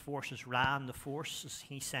Joshua and his forces ran, the forces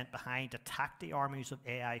he sent behind attacked the armies of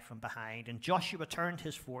Ai from behind, and Joshua turned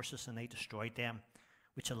his forces and they destroyed them,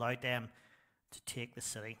 which allowed them to take the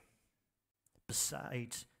city.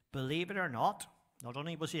 Besides, believe it or not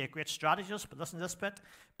only was he a great strategist, but listen to this bit,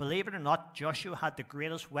 believe it or not, Joshua had the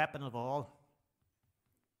greatest weapon of all: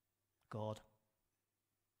 God.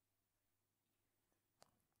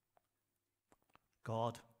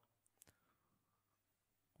 God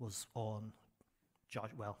was on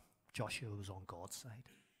Joshua was on God's side.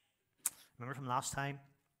 Remember from last time,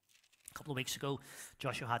 a couple of weeks ago,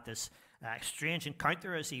 Joshua had this strange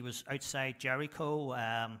encounter as he was outside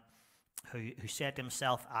Jericho, who said to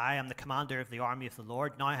himself, I am the commander of the army of the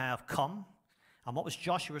Lord, now I have come. And what was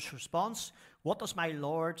Joshua's response? What does my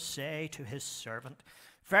Lord say to his servant?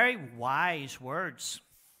 Very wise words,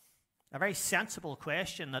 a very sensible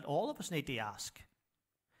question that all of us need to ask.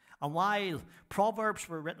 And while Proverbs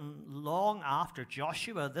were written long after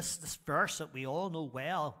Joshua, this verse that we all know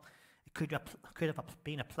well, it could have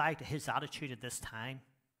been applied to his attitude at this time.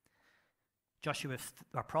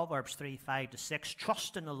 Proverbs 3:5-6,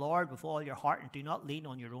 trust in the Lord with all your heart and do not lean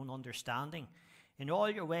on your own understanding. In all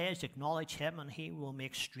your ways acknowledge him and he will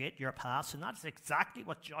make straight your paths. And that's exactly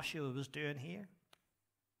what Joshua was doing here.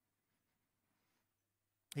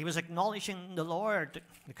 He was acknowledging the Lord,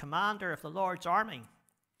 the commander of the Lord's army.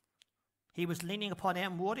 He was leaning upon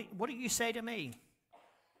him. What do you say to me?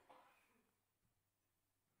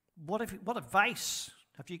 What advice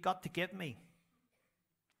have you got to give me?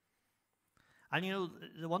 And you know,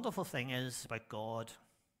 the wonderful thing is about God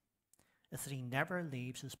is that he never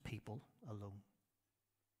leaves his people alone.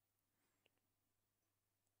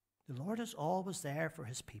 The Lord is always there for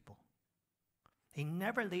his people. He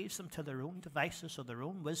never leaves them to their own devices or their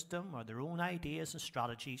own wisdom or their own ideas and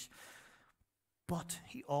strategies. But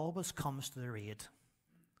he always comes to their aid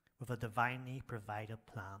with a divinely provided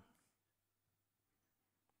plan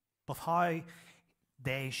of how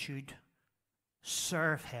they should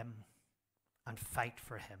serve him and fight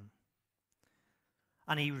for him.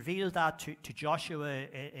 And he revealed that to Joshua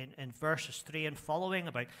in verses 3 and following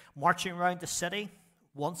about marching around the city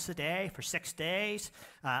once a day for 6 days,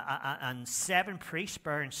 and 7 priests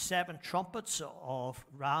bearing 7 trumpets of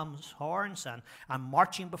ram's horns and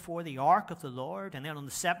marching before the ark of the Lord. And then on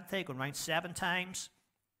the 7th day, going around 7 times,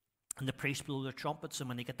 and the priests blow their trumpets, and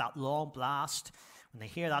when they get that long blast, when they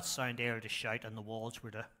hear that sound, they are to shout, and the walls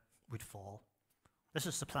would fall. This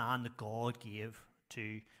is the plan that God gave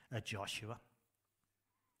to Joshua.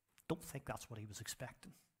 Don't think that's what he was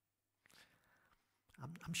expecting.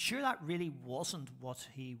 I'm sure that really wasn't what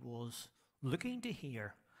he was looking to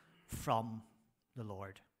hear from the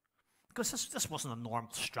Lord. Because this wasn't a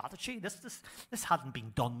normal strategy. This hadn't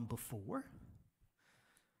been done before.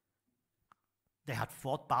 They had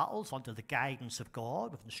fought battles under the guidance of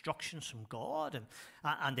God, with instructions from God,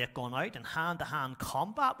 and they'd gone out in hand-to-hand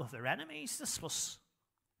combat with their enemies. This was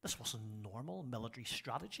a normal military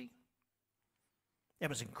strategy. It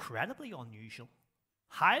was incredibly unusual,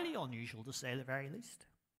 highly unusual to say the very least.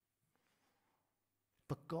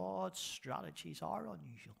 But God's strategies are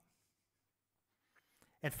unusual.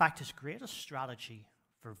 In fact, his greatest strategy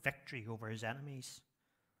for victory over his enemies,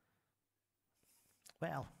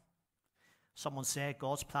 well, someone said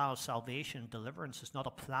God's plan of salvation and deliverance is not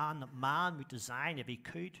a plan that man would design if he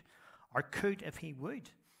could, or could if he would,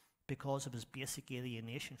 because of his basic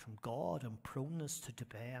alienation from God and proneness to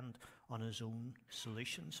depend on his own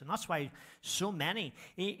solutions. And that's why so many,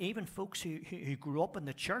 even folks who grew up in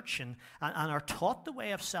the church and are taught the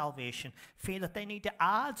way of salvation, feel that they need to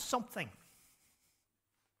add something.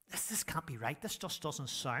 This can't be right. This just doesn't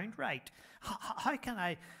sound right. How can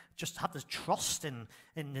I just have the trust in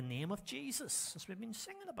the name of Jesus, as we've been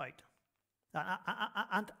singing about,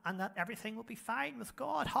 and that everything will be fine with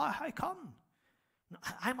God? How come?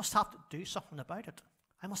 I must have to do something about it.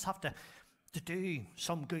 I must have to do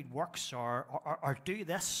some good works or do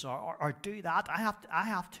this or do that. I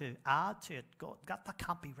have to add to it. God, that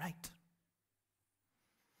can't be right.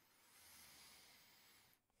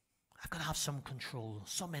 I've got to have some control,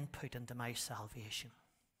 some input into my salvation.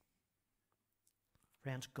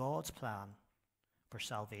 Friends, God's plan for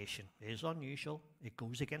salvation is unusual. It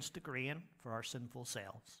goes against the grain for our sinful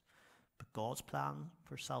selves. But God's plan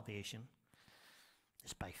for salvation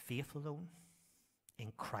is by faith alone,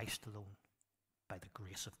 in Christ alone, by the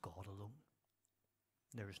grace of God alone.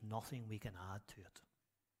 There is nothing we can add to it.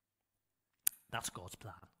 That's God's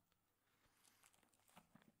plan,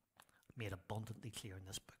 made abundantly clear in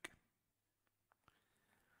this book.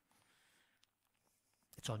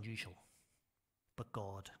 It's unusual, but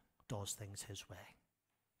God does things his way.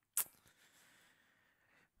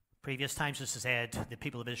 Previous times, as I said, the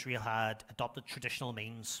people of Israel had adopted traditional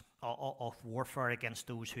means of warfare against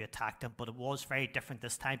those who attacked them, but it was very different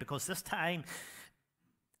this time, because this time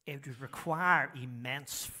it would require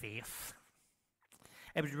immense faith.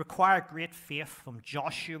 It would require great faith from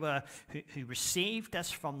Joshua, who received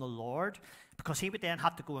this from the Lord, because he would then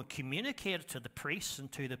have to go and communicate it to the priests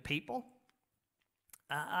and to the people,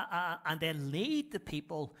 and then lead the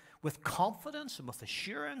people with confidence and with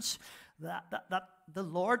assurance that the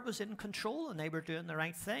Lord was in control and they were doing the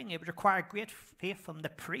right thing. It would require great faith from the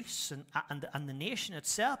priests and the nation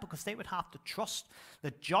itself, because they would have to trust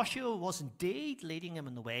that Joshua was indeed leading them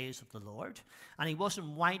in the ways of the Lord, and he wasn't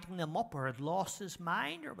winding them up or had lost his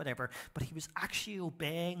mind or whatever, but he was actually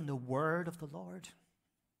obeying the word of the Lord.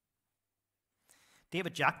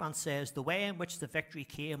 David Jackman says, the way in which the victory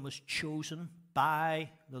came was chosen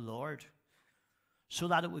by the Lord, so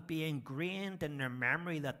that it would be ingrained in their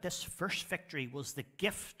memory that this first victory was the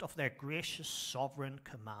gift of their gracious sovereign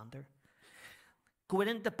commander. Going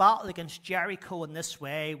into battle against Jericho in this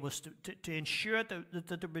way was to ensure that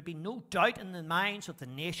there would be no doubt in the minds of the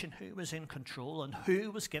nation who was in control and who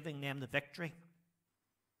was giving them the victory.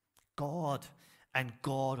 God and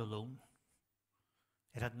God alone.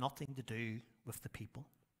 It had nothing to do with the people.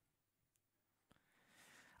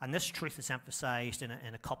 And this truth is emphasized in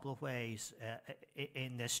a couple of ways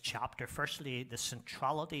in this chapter. Firstly, the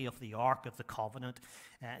centrality of the Ark of the Covenant.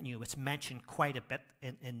 It's mentioned quite a bit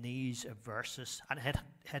in these verses. And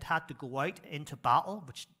it had to go out into battle,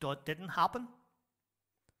 which didn't happen.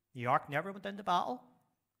 The Ark never went into battle.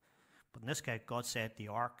 But in this case, God said the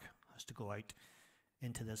Ark has to go out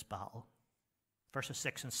into this battle. Verses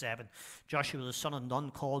 6 and 7. Joshua the son of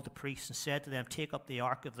Nun called the priests and said to them, take up the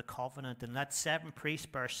ark of the covenant, and let 7 priests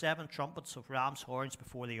bear 7 trumpets of ram's horns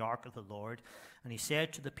before the ark of the Lord. And he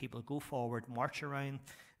said to the people, go forward, march around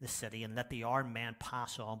the city, and let the armed men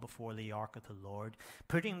pass on before the ark of the Lord.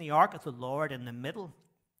 Putting the ark of the Lord in the middle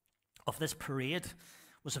of this parade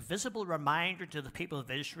was a visible reminder to the people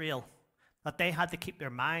of Israel that they had to keep their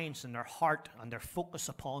minds and their heart and their focus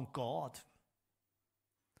upon God.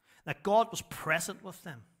 That God was present with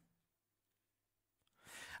them.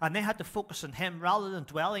 And they had to focus on Him rather than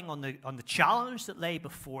dwelling on the challenge that lay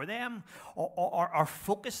before them, or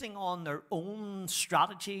focusing on their own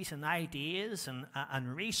strategies and ideas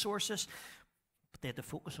and resources. But they had to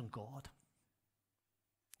focus on God.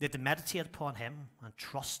 They had to meditate upon Him and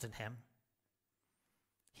trust in Him.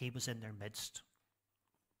 He was in their midst,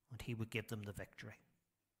 and He would give them the victory.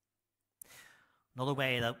 Another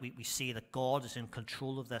way that we see that God is in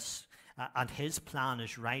control of this and His plan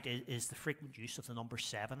is right is the frequent use of the number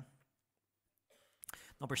 7.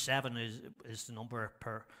 Number 7 is the number of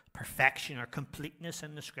perfection or completeness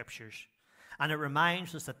in the Scriptures. And it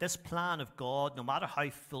reminds us that this plan of God, no matter how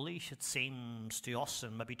foolish it seems to us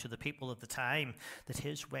and maybe to the people of the time, that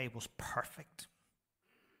His way was perfect.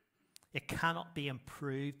 It cannot be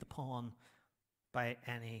improved upon by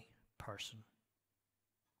any person.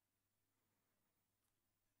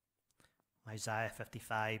 Isaiah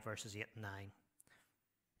 55 verses 8 and 9.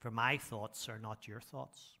 For my thoughts are not your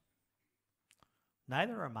thoughts,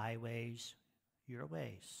 neither are my ways your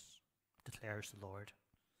ways, declares the Lord.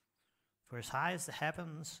 For as high as the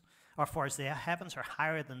heavens, or for as the heavens are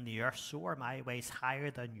higher than the earth, so are my ways higher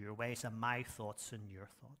than your ways, and my thoughts than your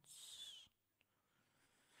thoughts.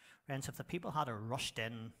 Friends, if the people had rushed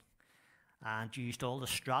in and used all the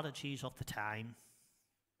strategies of the time,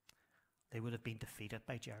 they would have been defeated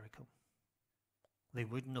by Jericho. They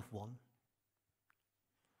wouldn't have won.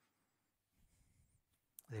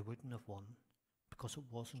 They wouldn't have won because it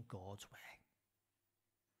wasn't God's way.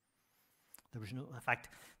 There was no, in fact,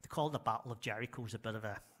 to call the Battle of Jericho was a bit of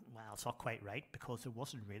a, well, it's not quite right because there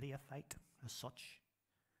wasn't really a fight as such.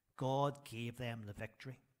 God gave them the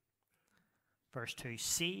victory. Verse 2,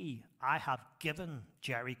 see, I have given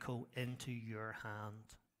Jericho into your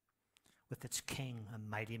hand with its king and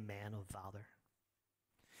mighty men of valor.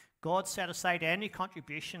 God set aside any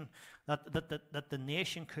contribution that the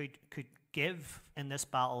nation could give in this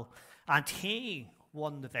battle, and He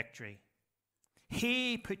won the victory.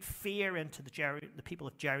 He put fear into the people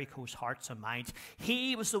of Jericho's hearts and minds.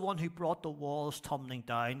 He was the one who brought the walls tumbling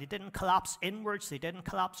down. They didn't collapse inwards. They didn't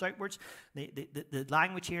collapse outwards. The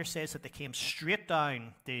language here says that they came straight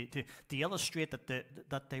down to illustrate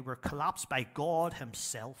that they were collapsed by God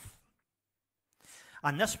Himself.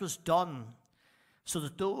 And this was done so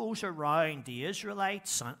that those around the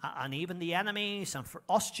Israelites and even the enemies, and for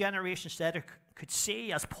us generations later, could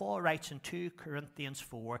see, as Paul writes in 2 Corinthians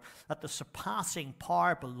 4, that the surpassing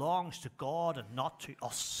power belongs to God and not to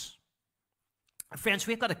us. And friends,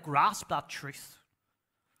 we've got to grasp that truth,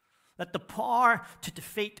 that the power to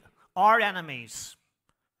defeat our enemies,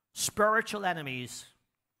 spiritual enemies,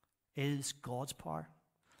 is God's power.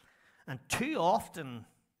 And too often,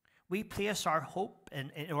 we place our hope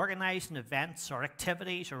in organizing events or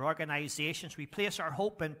activities or organizations. We place our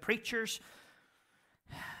hope in preachers.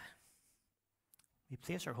 We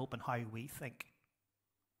place our hope in how we think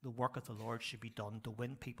the work of the Lord should be done to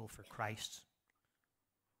win people for Christ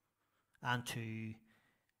and to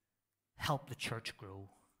help the church grow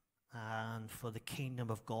and for the kingdom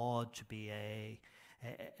of God to be a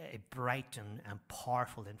bright and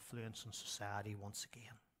powerful influence in society once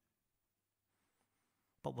again.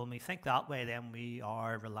 But when we think that way, then we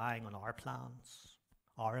are relying on our plans,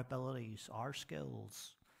 our abilities, our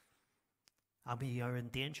skills. And we are in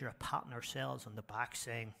danger of patting ourselves on the back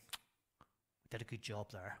saying, we did a good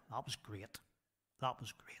job there. That was great. That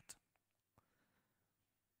was great.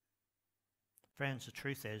 Friends, the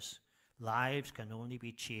truth is, lives can only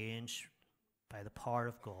be changed by the power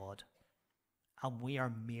of God. And we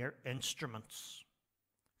are mere instruments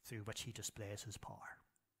through which He displays His power.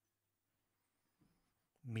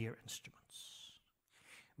 Mere instruments.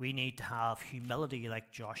 We need to have humility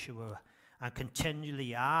like Joshua and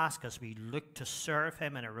continually ask, as we look to serve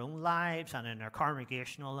Him in our own lives and in our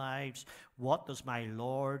congregational lives, what does my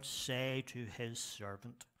Lord say to His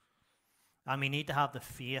servant? And we need to have the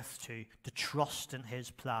faith to trust in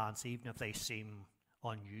His plans, even if they seem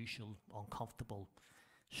unusual, uncomfortable,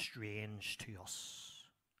 strange to us.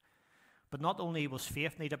 But not only was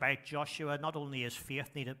faith needed by Joshua, not only is faith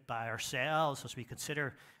needed by ourselves as we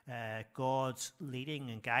consider God's leading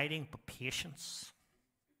and guiding, but patience.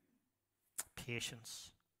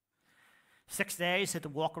 Patience. 6 days they had to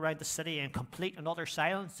walk around the city in complete and utter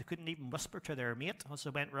silence. They couldn't even whisper to their mate as they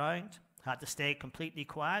went round. Had to stay completely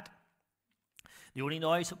quiet. The only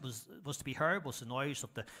noise that was to be heard was the noise of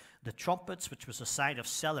the trumpets, which was a sign of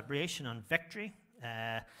celebration and victory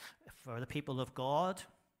for the people of God.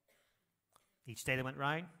 Each day they went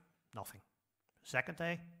round, nothing. Second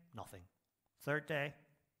day, nothing. Third day,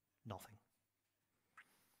 nothing.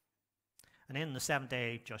 And then the seventh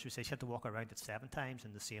day, Joshua says you had to walk around it 7 times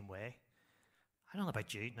in the same way. I don't know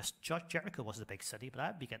about you. Jericho was a big city, but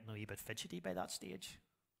I'd be getting a wee bit fidgety by that stage.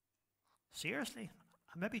 Seriously.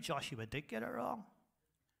 Maybe Joshua did get it wrong.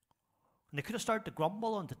 And they could have started to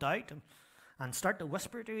grumble and to doubt and start to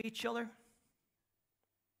whisper to each other.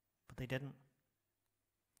 But they didn't.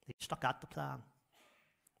 They stuck at the plan.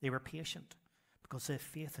 They were patient because they had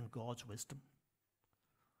faith in God's wisdom.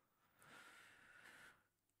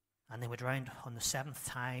 And they went round on the 7th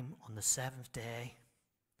time, on the 7th day,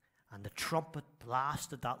 and the trumpet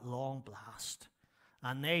blasted that long blast.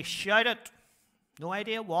 And they shouted. No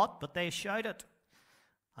idea what, but they shouted.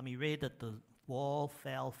 And we read that the wall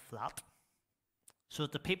fell flat. So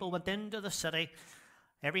that the people went into the city,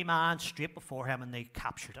 every man straight before him, and they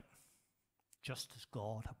captured it, just as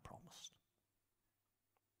God had promised.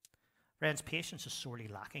 Friends, patience is sorely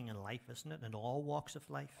lacking in life, isn't it? In all walks of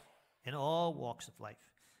life. In all walks of life,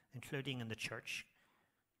 including in the church.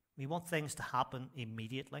 We want things to happen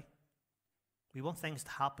immediately. We want things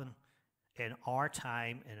to happen in our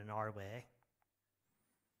time and in our way.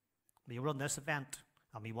 We run this event,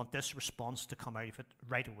 and we want this response to come out of it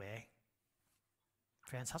right away.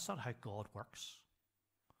 Friends, that's not how God works.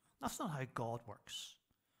 That's not how God works.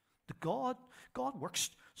 God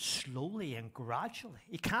works slowly and gradually.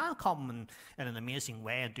 He can come in an amazing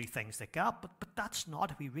way and do things like that, but that's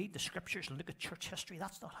not, if we read the scriptures and look at church history,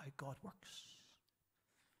 that's not how God works.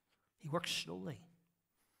 He works slowly.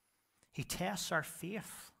 He tests our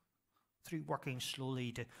faith through working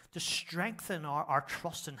slowly to strengthen our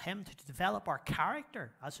trust in Him, to develop our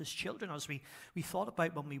character as His children, as we thought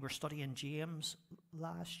about when we were studying James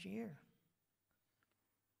last year.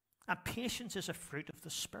 And patience is a fruit of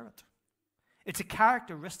the Spirit. It's a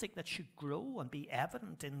characteristic that should grow and be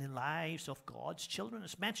evident in the lives of God's children.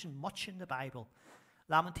 It's mentioned much in the Bible.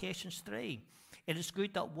 Lamentations 3. It is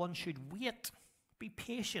good that one should wait, be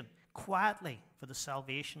patient, quietly for the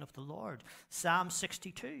salvation of the Lord. Psalm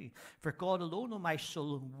 62. For God alone, O my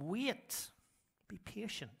soul, wait, be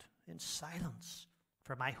patient in silence,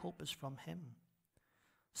 for my hope is from Him.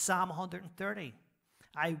 Psalm 130.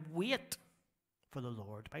 I wait for the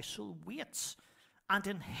Lord. My soul waits, and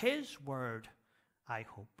in His word I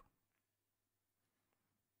hope.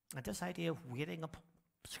 And this idea of waiting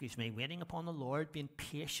upon the Lord, being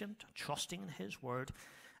patient, trusting in His word,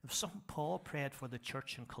 is something Paul prayed for the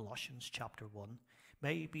church in Colossians chapter 1.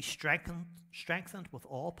 May you be strengthened with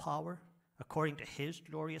all power, according to His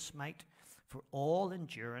glorious might, for all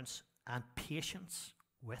endurance and patience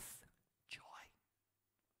with joy.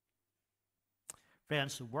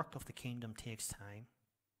 Friends, the work of the kingdom takes time.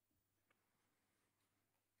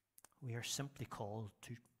 We are simply called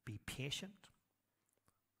to be patient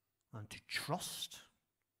and to trust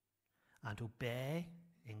and obey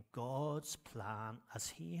in God's plan as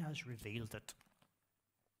He has revealed it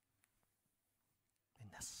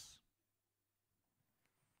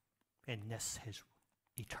in this His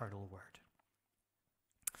eternal word.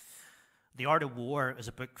 The Art of War is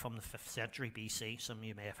a book from the 5th century BC. Some of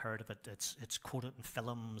you may have heard of it. It's quoted in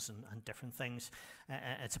films and different things.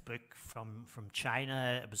 It's a book from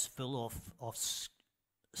China. It was full of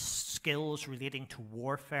skills relating to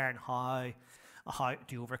warfare and how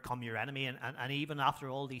to overcome your enemy. And even after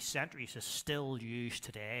all these centuries, is still used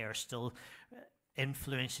today, or still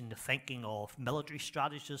influencing the thinking of military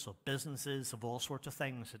strategists, of businesses, of all sorts of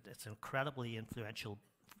things. It's an incredibly influential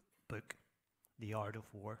book, The Art of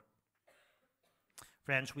War.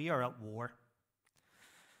 Friends, we are at war.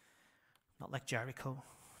 Not like Jericho,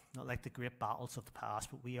 not like the great battles of the past,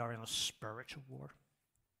 but we are in a spiritual war.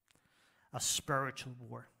 A spiritual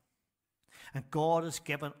war. And God has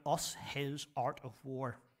given us His art of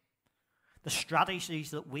war. The strategies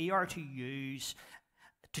that we are to use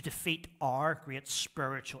to defeat our great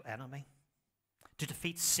spiritual enemy. To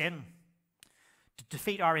defeat sin. To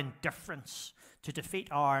defeat our indifference. To defeat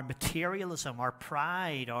our materialism, our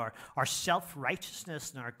pride, our self-righteousness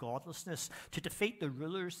and our godlessness, to defeat the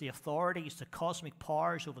rulers, the authorities, the cosmic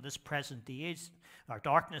powers over this present age, our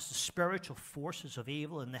darkness, the spiritual forces of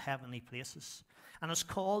evil in the heavenly places. And it's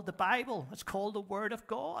called the Bible. It's called the Word of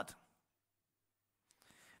God.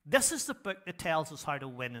 This is the book that tells us how to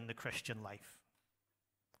win in the Christian life.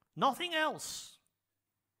 Nothing else.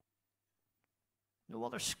 No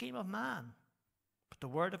other scheme of man the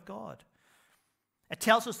Word of God. It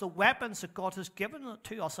tells us the weapons that God has given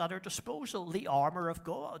to us at our disposal, the armor of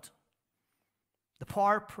God, the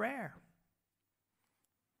power of prayer.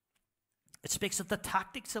 It speaks of the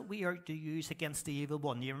tactics that we are to use against the evil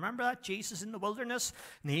one. You remember that? Jesus in the wilderness,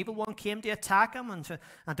 and the evil one came to attack him and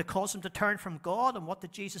to cause him to turn from God. And what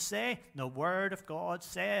did Jesus say? The Word of God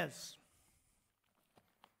says.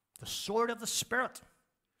 The sword of the Spirit.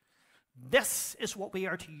 This is what we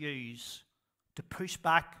are to use to push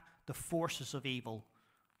back the forces of evil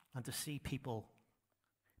and to see people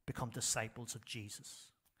become disciples of Jesus.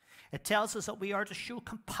 It tells us that we are to show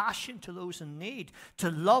compassion to those in need, to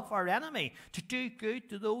love our enemy, to do good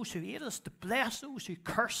to those who hate us, to bless those who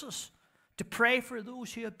curse us, to pray for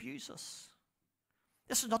those who abuse us.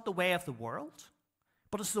 This is not the way of the world,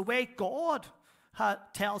 but it's the way God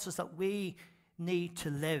tells us that we need to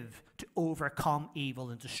live to overcome evil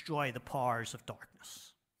and destroy the powers of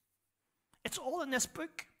darkness. It's all in this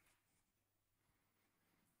book.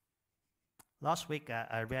 Last week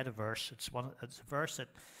I read a verse. It's a verse that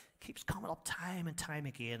keeps coming up time and time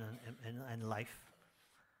again in life.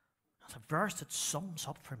 It's a verse that sums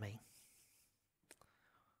up for me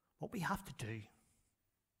what we have to do,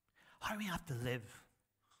 how we have to live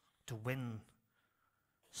to win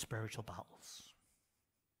spiritual battles.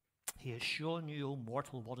 He has shown you, O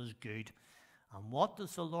mortal, what is good. And what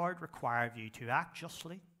does the Lord require of you? To act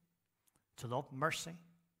justly, to love mercy,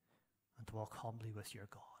 and to walk humbly with your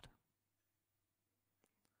God.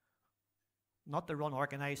 Not to run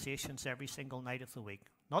organizations every single night of the week.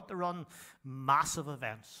 Not to run massive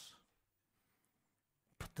events.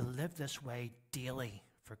 But to live this way daily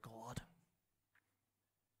for God.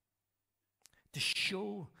 To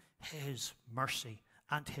show His mercy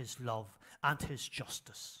and His love and His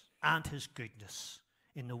justice and His goodness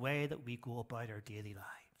in the way that we go about our daily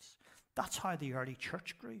lives. That's how the early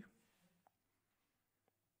church grew.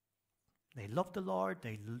 They loved the Lord,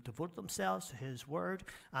 they devoted themselves to His word,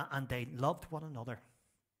 and they loved one another.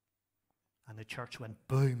 And the church went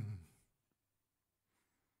boom.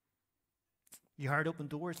 You heard Open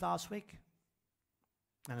Doors last week?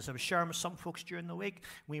 And as I was sharing with some folks during the week,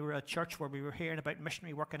 we were at a church where we were hearing about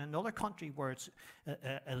missionary work in another country where it's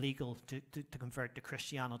illegal to convert to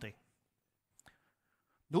Christianity.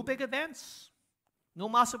 No big events, no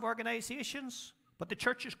massive organizations. But the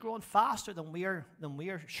church is growing faster than we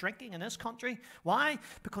are shrinking in this country. Why?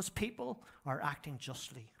 Because people are acting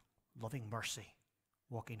justly, loving mercy,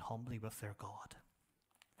 walking humbly with their God,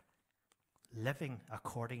 living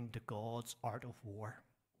according to God's art of war,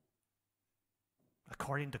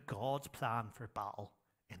 according to God's plan for battle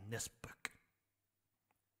in this book.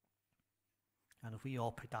 And if we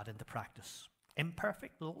all put that into practice,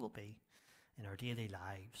 imperfect though it will be in our daily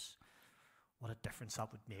lives, what a difference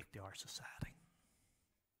that would make to our society.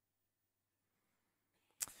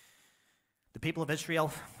 The people of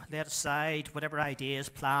Israel laid aside whatever ideas,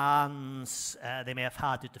 plans they may have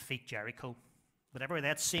had to defeat Jericho. Whatever they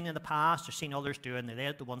had seen in the past or seen others doing, they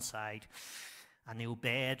laid to one side and they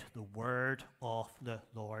obeyed the word of the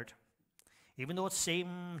Lord. Even though it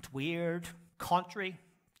seemed weird, contrary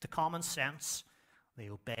to common sense, they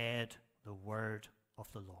obeyed the word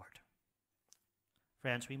of the Lord.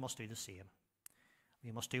 Friends, we must do the same.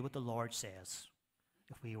 We must do what the Lord says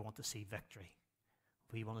if we want to see victory.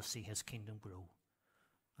 We want to see His kingdom grow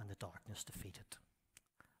and the darkness defeated.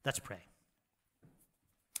 Let's pray.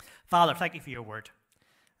 Father, thank you for your word.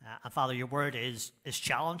 And Father, your word is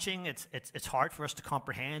challenging. It's hard for us to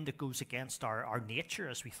comprehend. It goes against our nature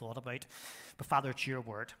as we thought about. But Father, it's your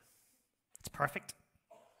word. It's perfect.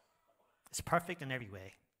 It's perfect in every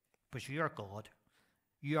way. But you are God.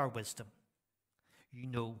 You are wisdom. You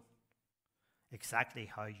know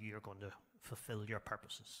exactly how you are going to fulfill your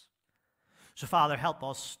purposes. So, Father, help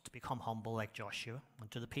us to become humble like Joshua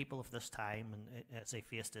and to the people of this time and as they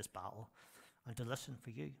face this battle, and to listen for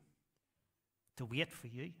you, to wait for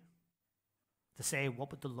you, to say,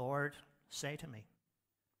 what would the Lord say to me?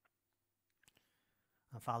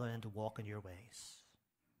 And, Father, then to walk in your ways.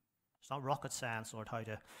 It's not rocket science, Lord, how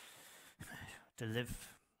to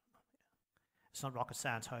live. It's not rocket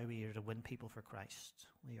science how we are to win people for Christ.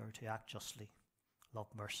 We are to act justly, love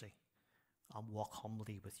mercy, and walk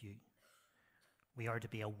humbly with you. We are to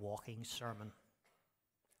be a walking sermon.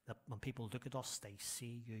 That when people look at us, they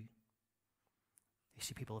see you. They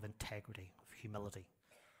see people of integrity, of humility.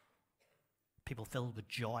 People filled with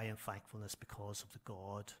joy and thankfulness because of the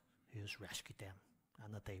God who has rescued them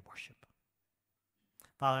and that they worship.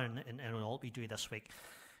 Father, in all we do this week,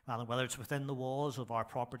 Father, whether it's within the walls of our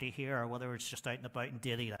property here or whether it's just out and about in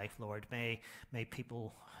daily life, Lord, may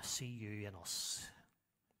people see you in us.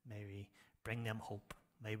 May we bring them hope.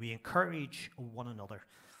 May we encourage one another.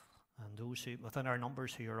 And those who, within our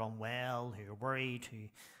numbers who are unwell, who are worried, who,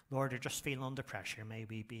 Lord, are just feeling under pressure, may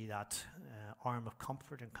we be that arm of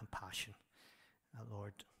comfort and compassion.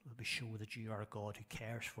 Lord, we show that you are a God who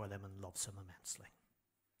cares for them and loves them immensely.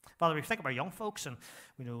 Father, we think of our young folks, and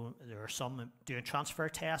we know there are some doing transfer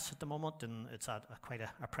tests at the moment, and it's at quite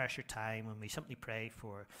a pressured time, and we simply pray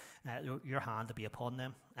for your hand to be upon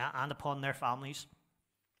them and upon their families.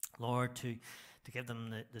 Lord, to give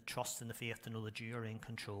them the trust and the faith to know that you are in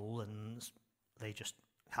control, and they just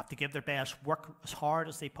have to give their best, work as hard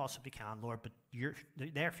as they possibly can, Lord, but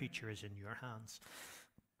their future is in your hands.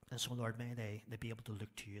 And so, Lord, may they be able to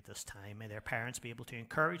look to you at this time. May their parents be able to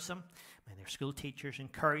encourage them. May their school teachers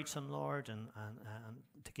encourage them, Lord, and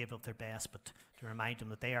to give up their best, but to remind them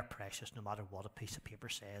that they are precious no matter what a piece of paper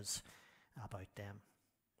says about them.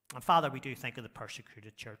 And Father, we do think of the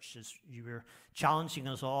persecuted church, as you were challenging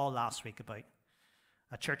us all last week about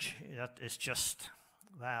a church that is just,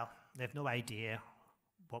 well, they have no idea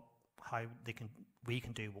how we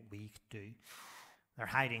can do what we do. They're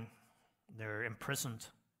hiding, they're imprisoned,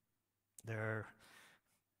 they're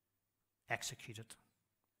executed,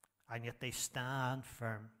 and yet they stand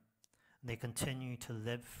firm and they continue to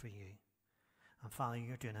live for you. And Father,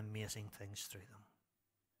 you're doing amazing things through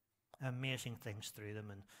them. Amazing things through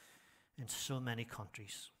them in so many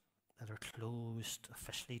countries that are closed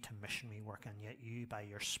officially to missionary work, and yet you, by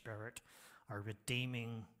your Spirit, are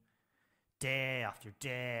redeeming day after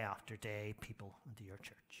day after day people into your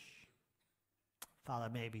church. Father,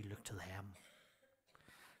 may we look to them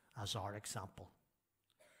as our example.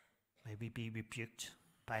 May we be rebuked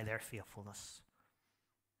by their faithfulness,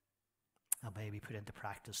 and may we put into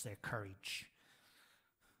practice their courage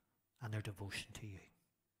and their devotion to you.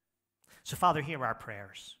 So Father, hear our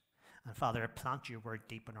prayers, and Father, plant your word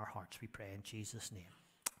deep in our hearts, we pray in Jesus' name.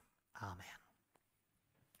 Amen.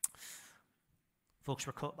 Folks,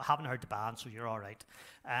 we haven't heard the band, so you're all right.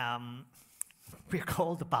 We're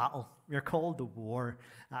called the battle. We're called the war,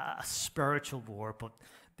 a spiritual war. But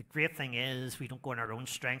the great thing is we don't go in our own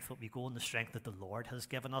strength, but we go in the strength that the Lord has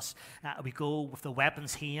given us. We go with the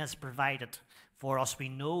weapons he has provided for us. We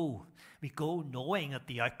go knowing that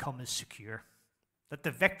the outcome is secure, that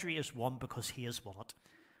the victory is won because he has won it.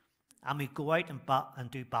 And we go out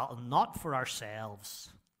and do battle not for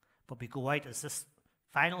ourselves, but we go out, as this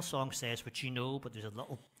final song says, which you know, but there's a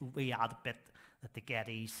little wee added bit that the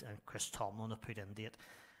Gettys and Chris Tomlin have put into it.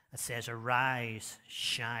 It says, arise,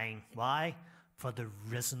 shine. Why? For the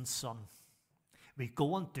risen sun. We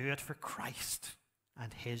go and do it for Christ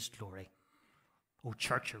and his glory. Oh,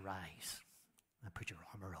 church, arise and put your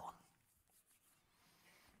armor on.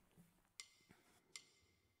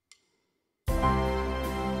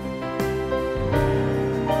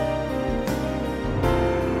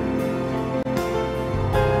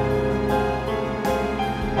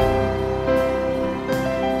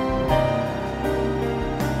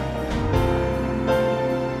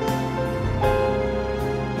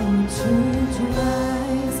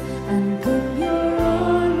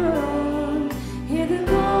 Hear the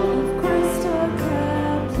call of Christ, our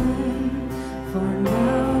captain.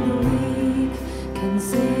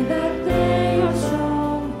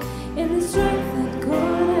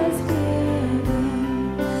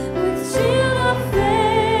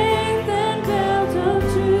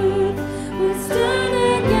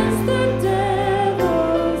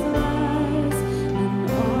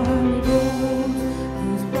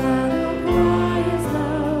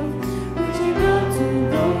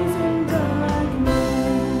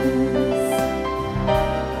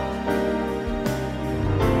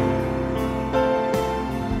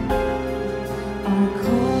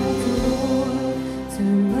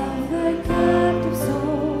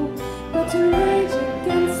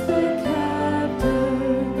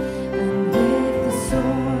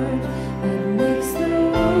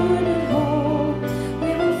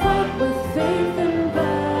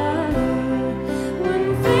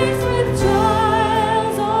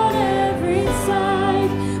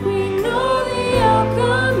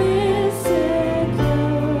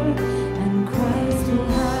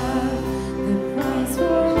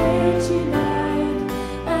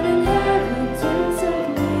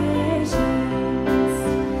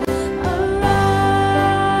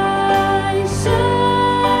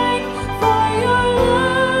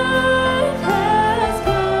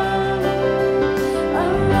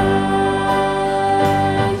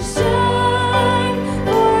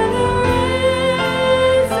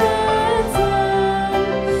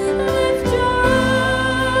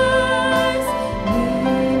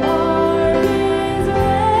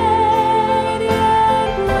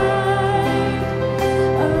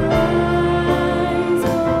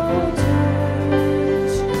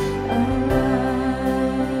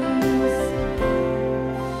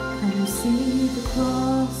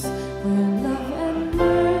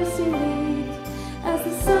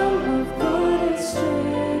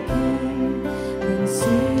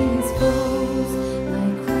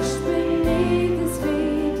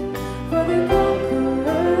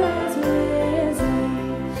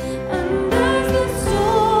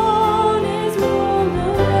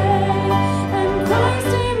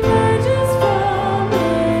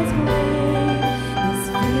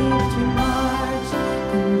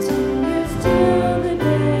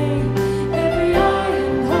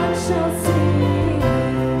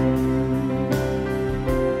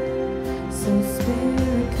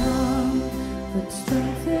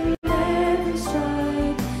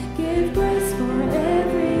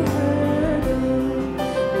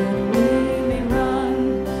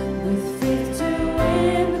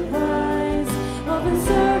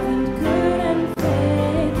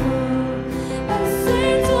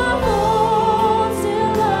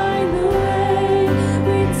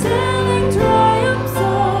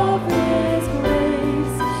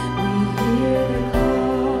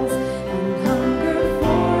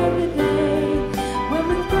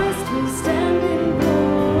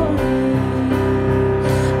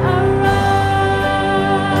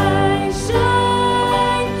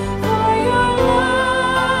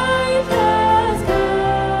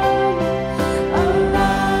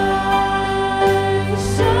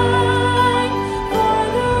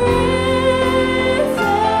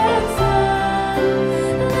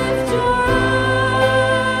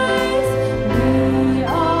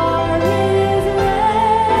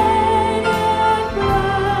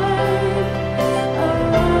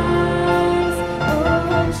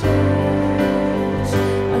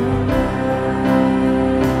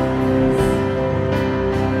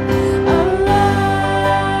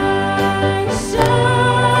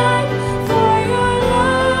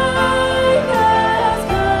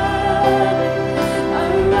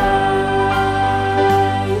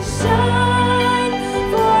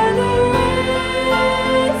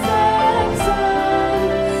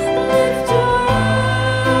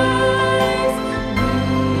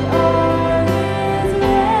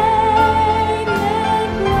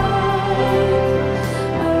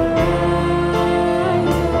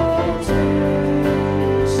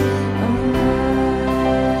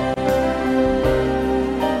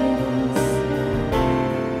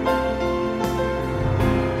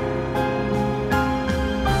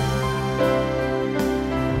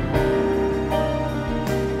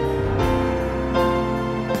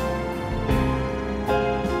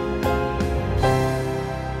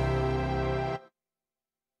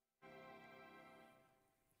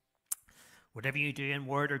 Whatever you do in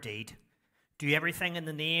word or deed, do everything in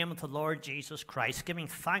the name of the Lord Jesus Christ, giving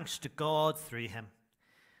thanks to God through him.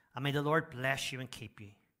 And may the Lord bless you and keep you.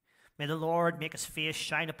 May the Lord make his face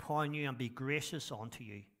shine upon you and be gracious unto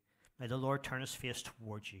you. May the Lord turn his face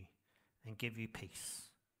towards you and give you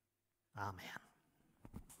peace. Amen.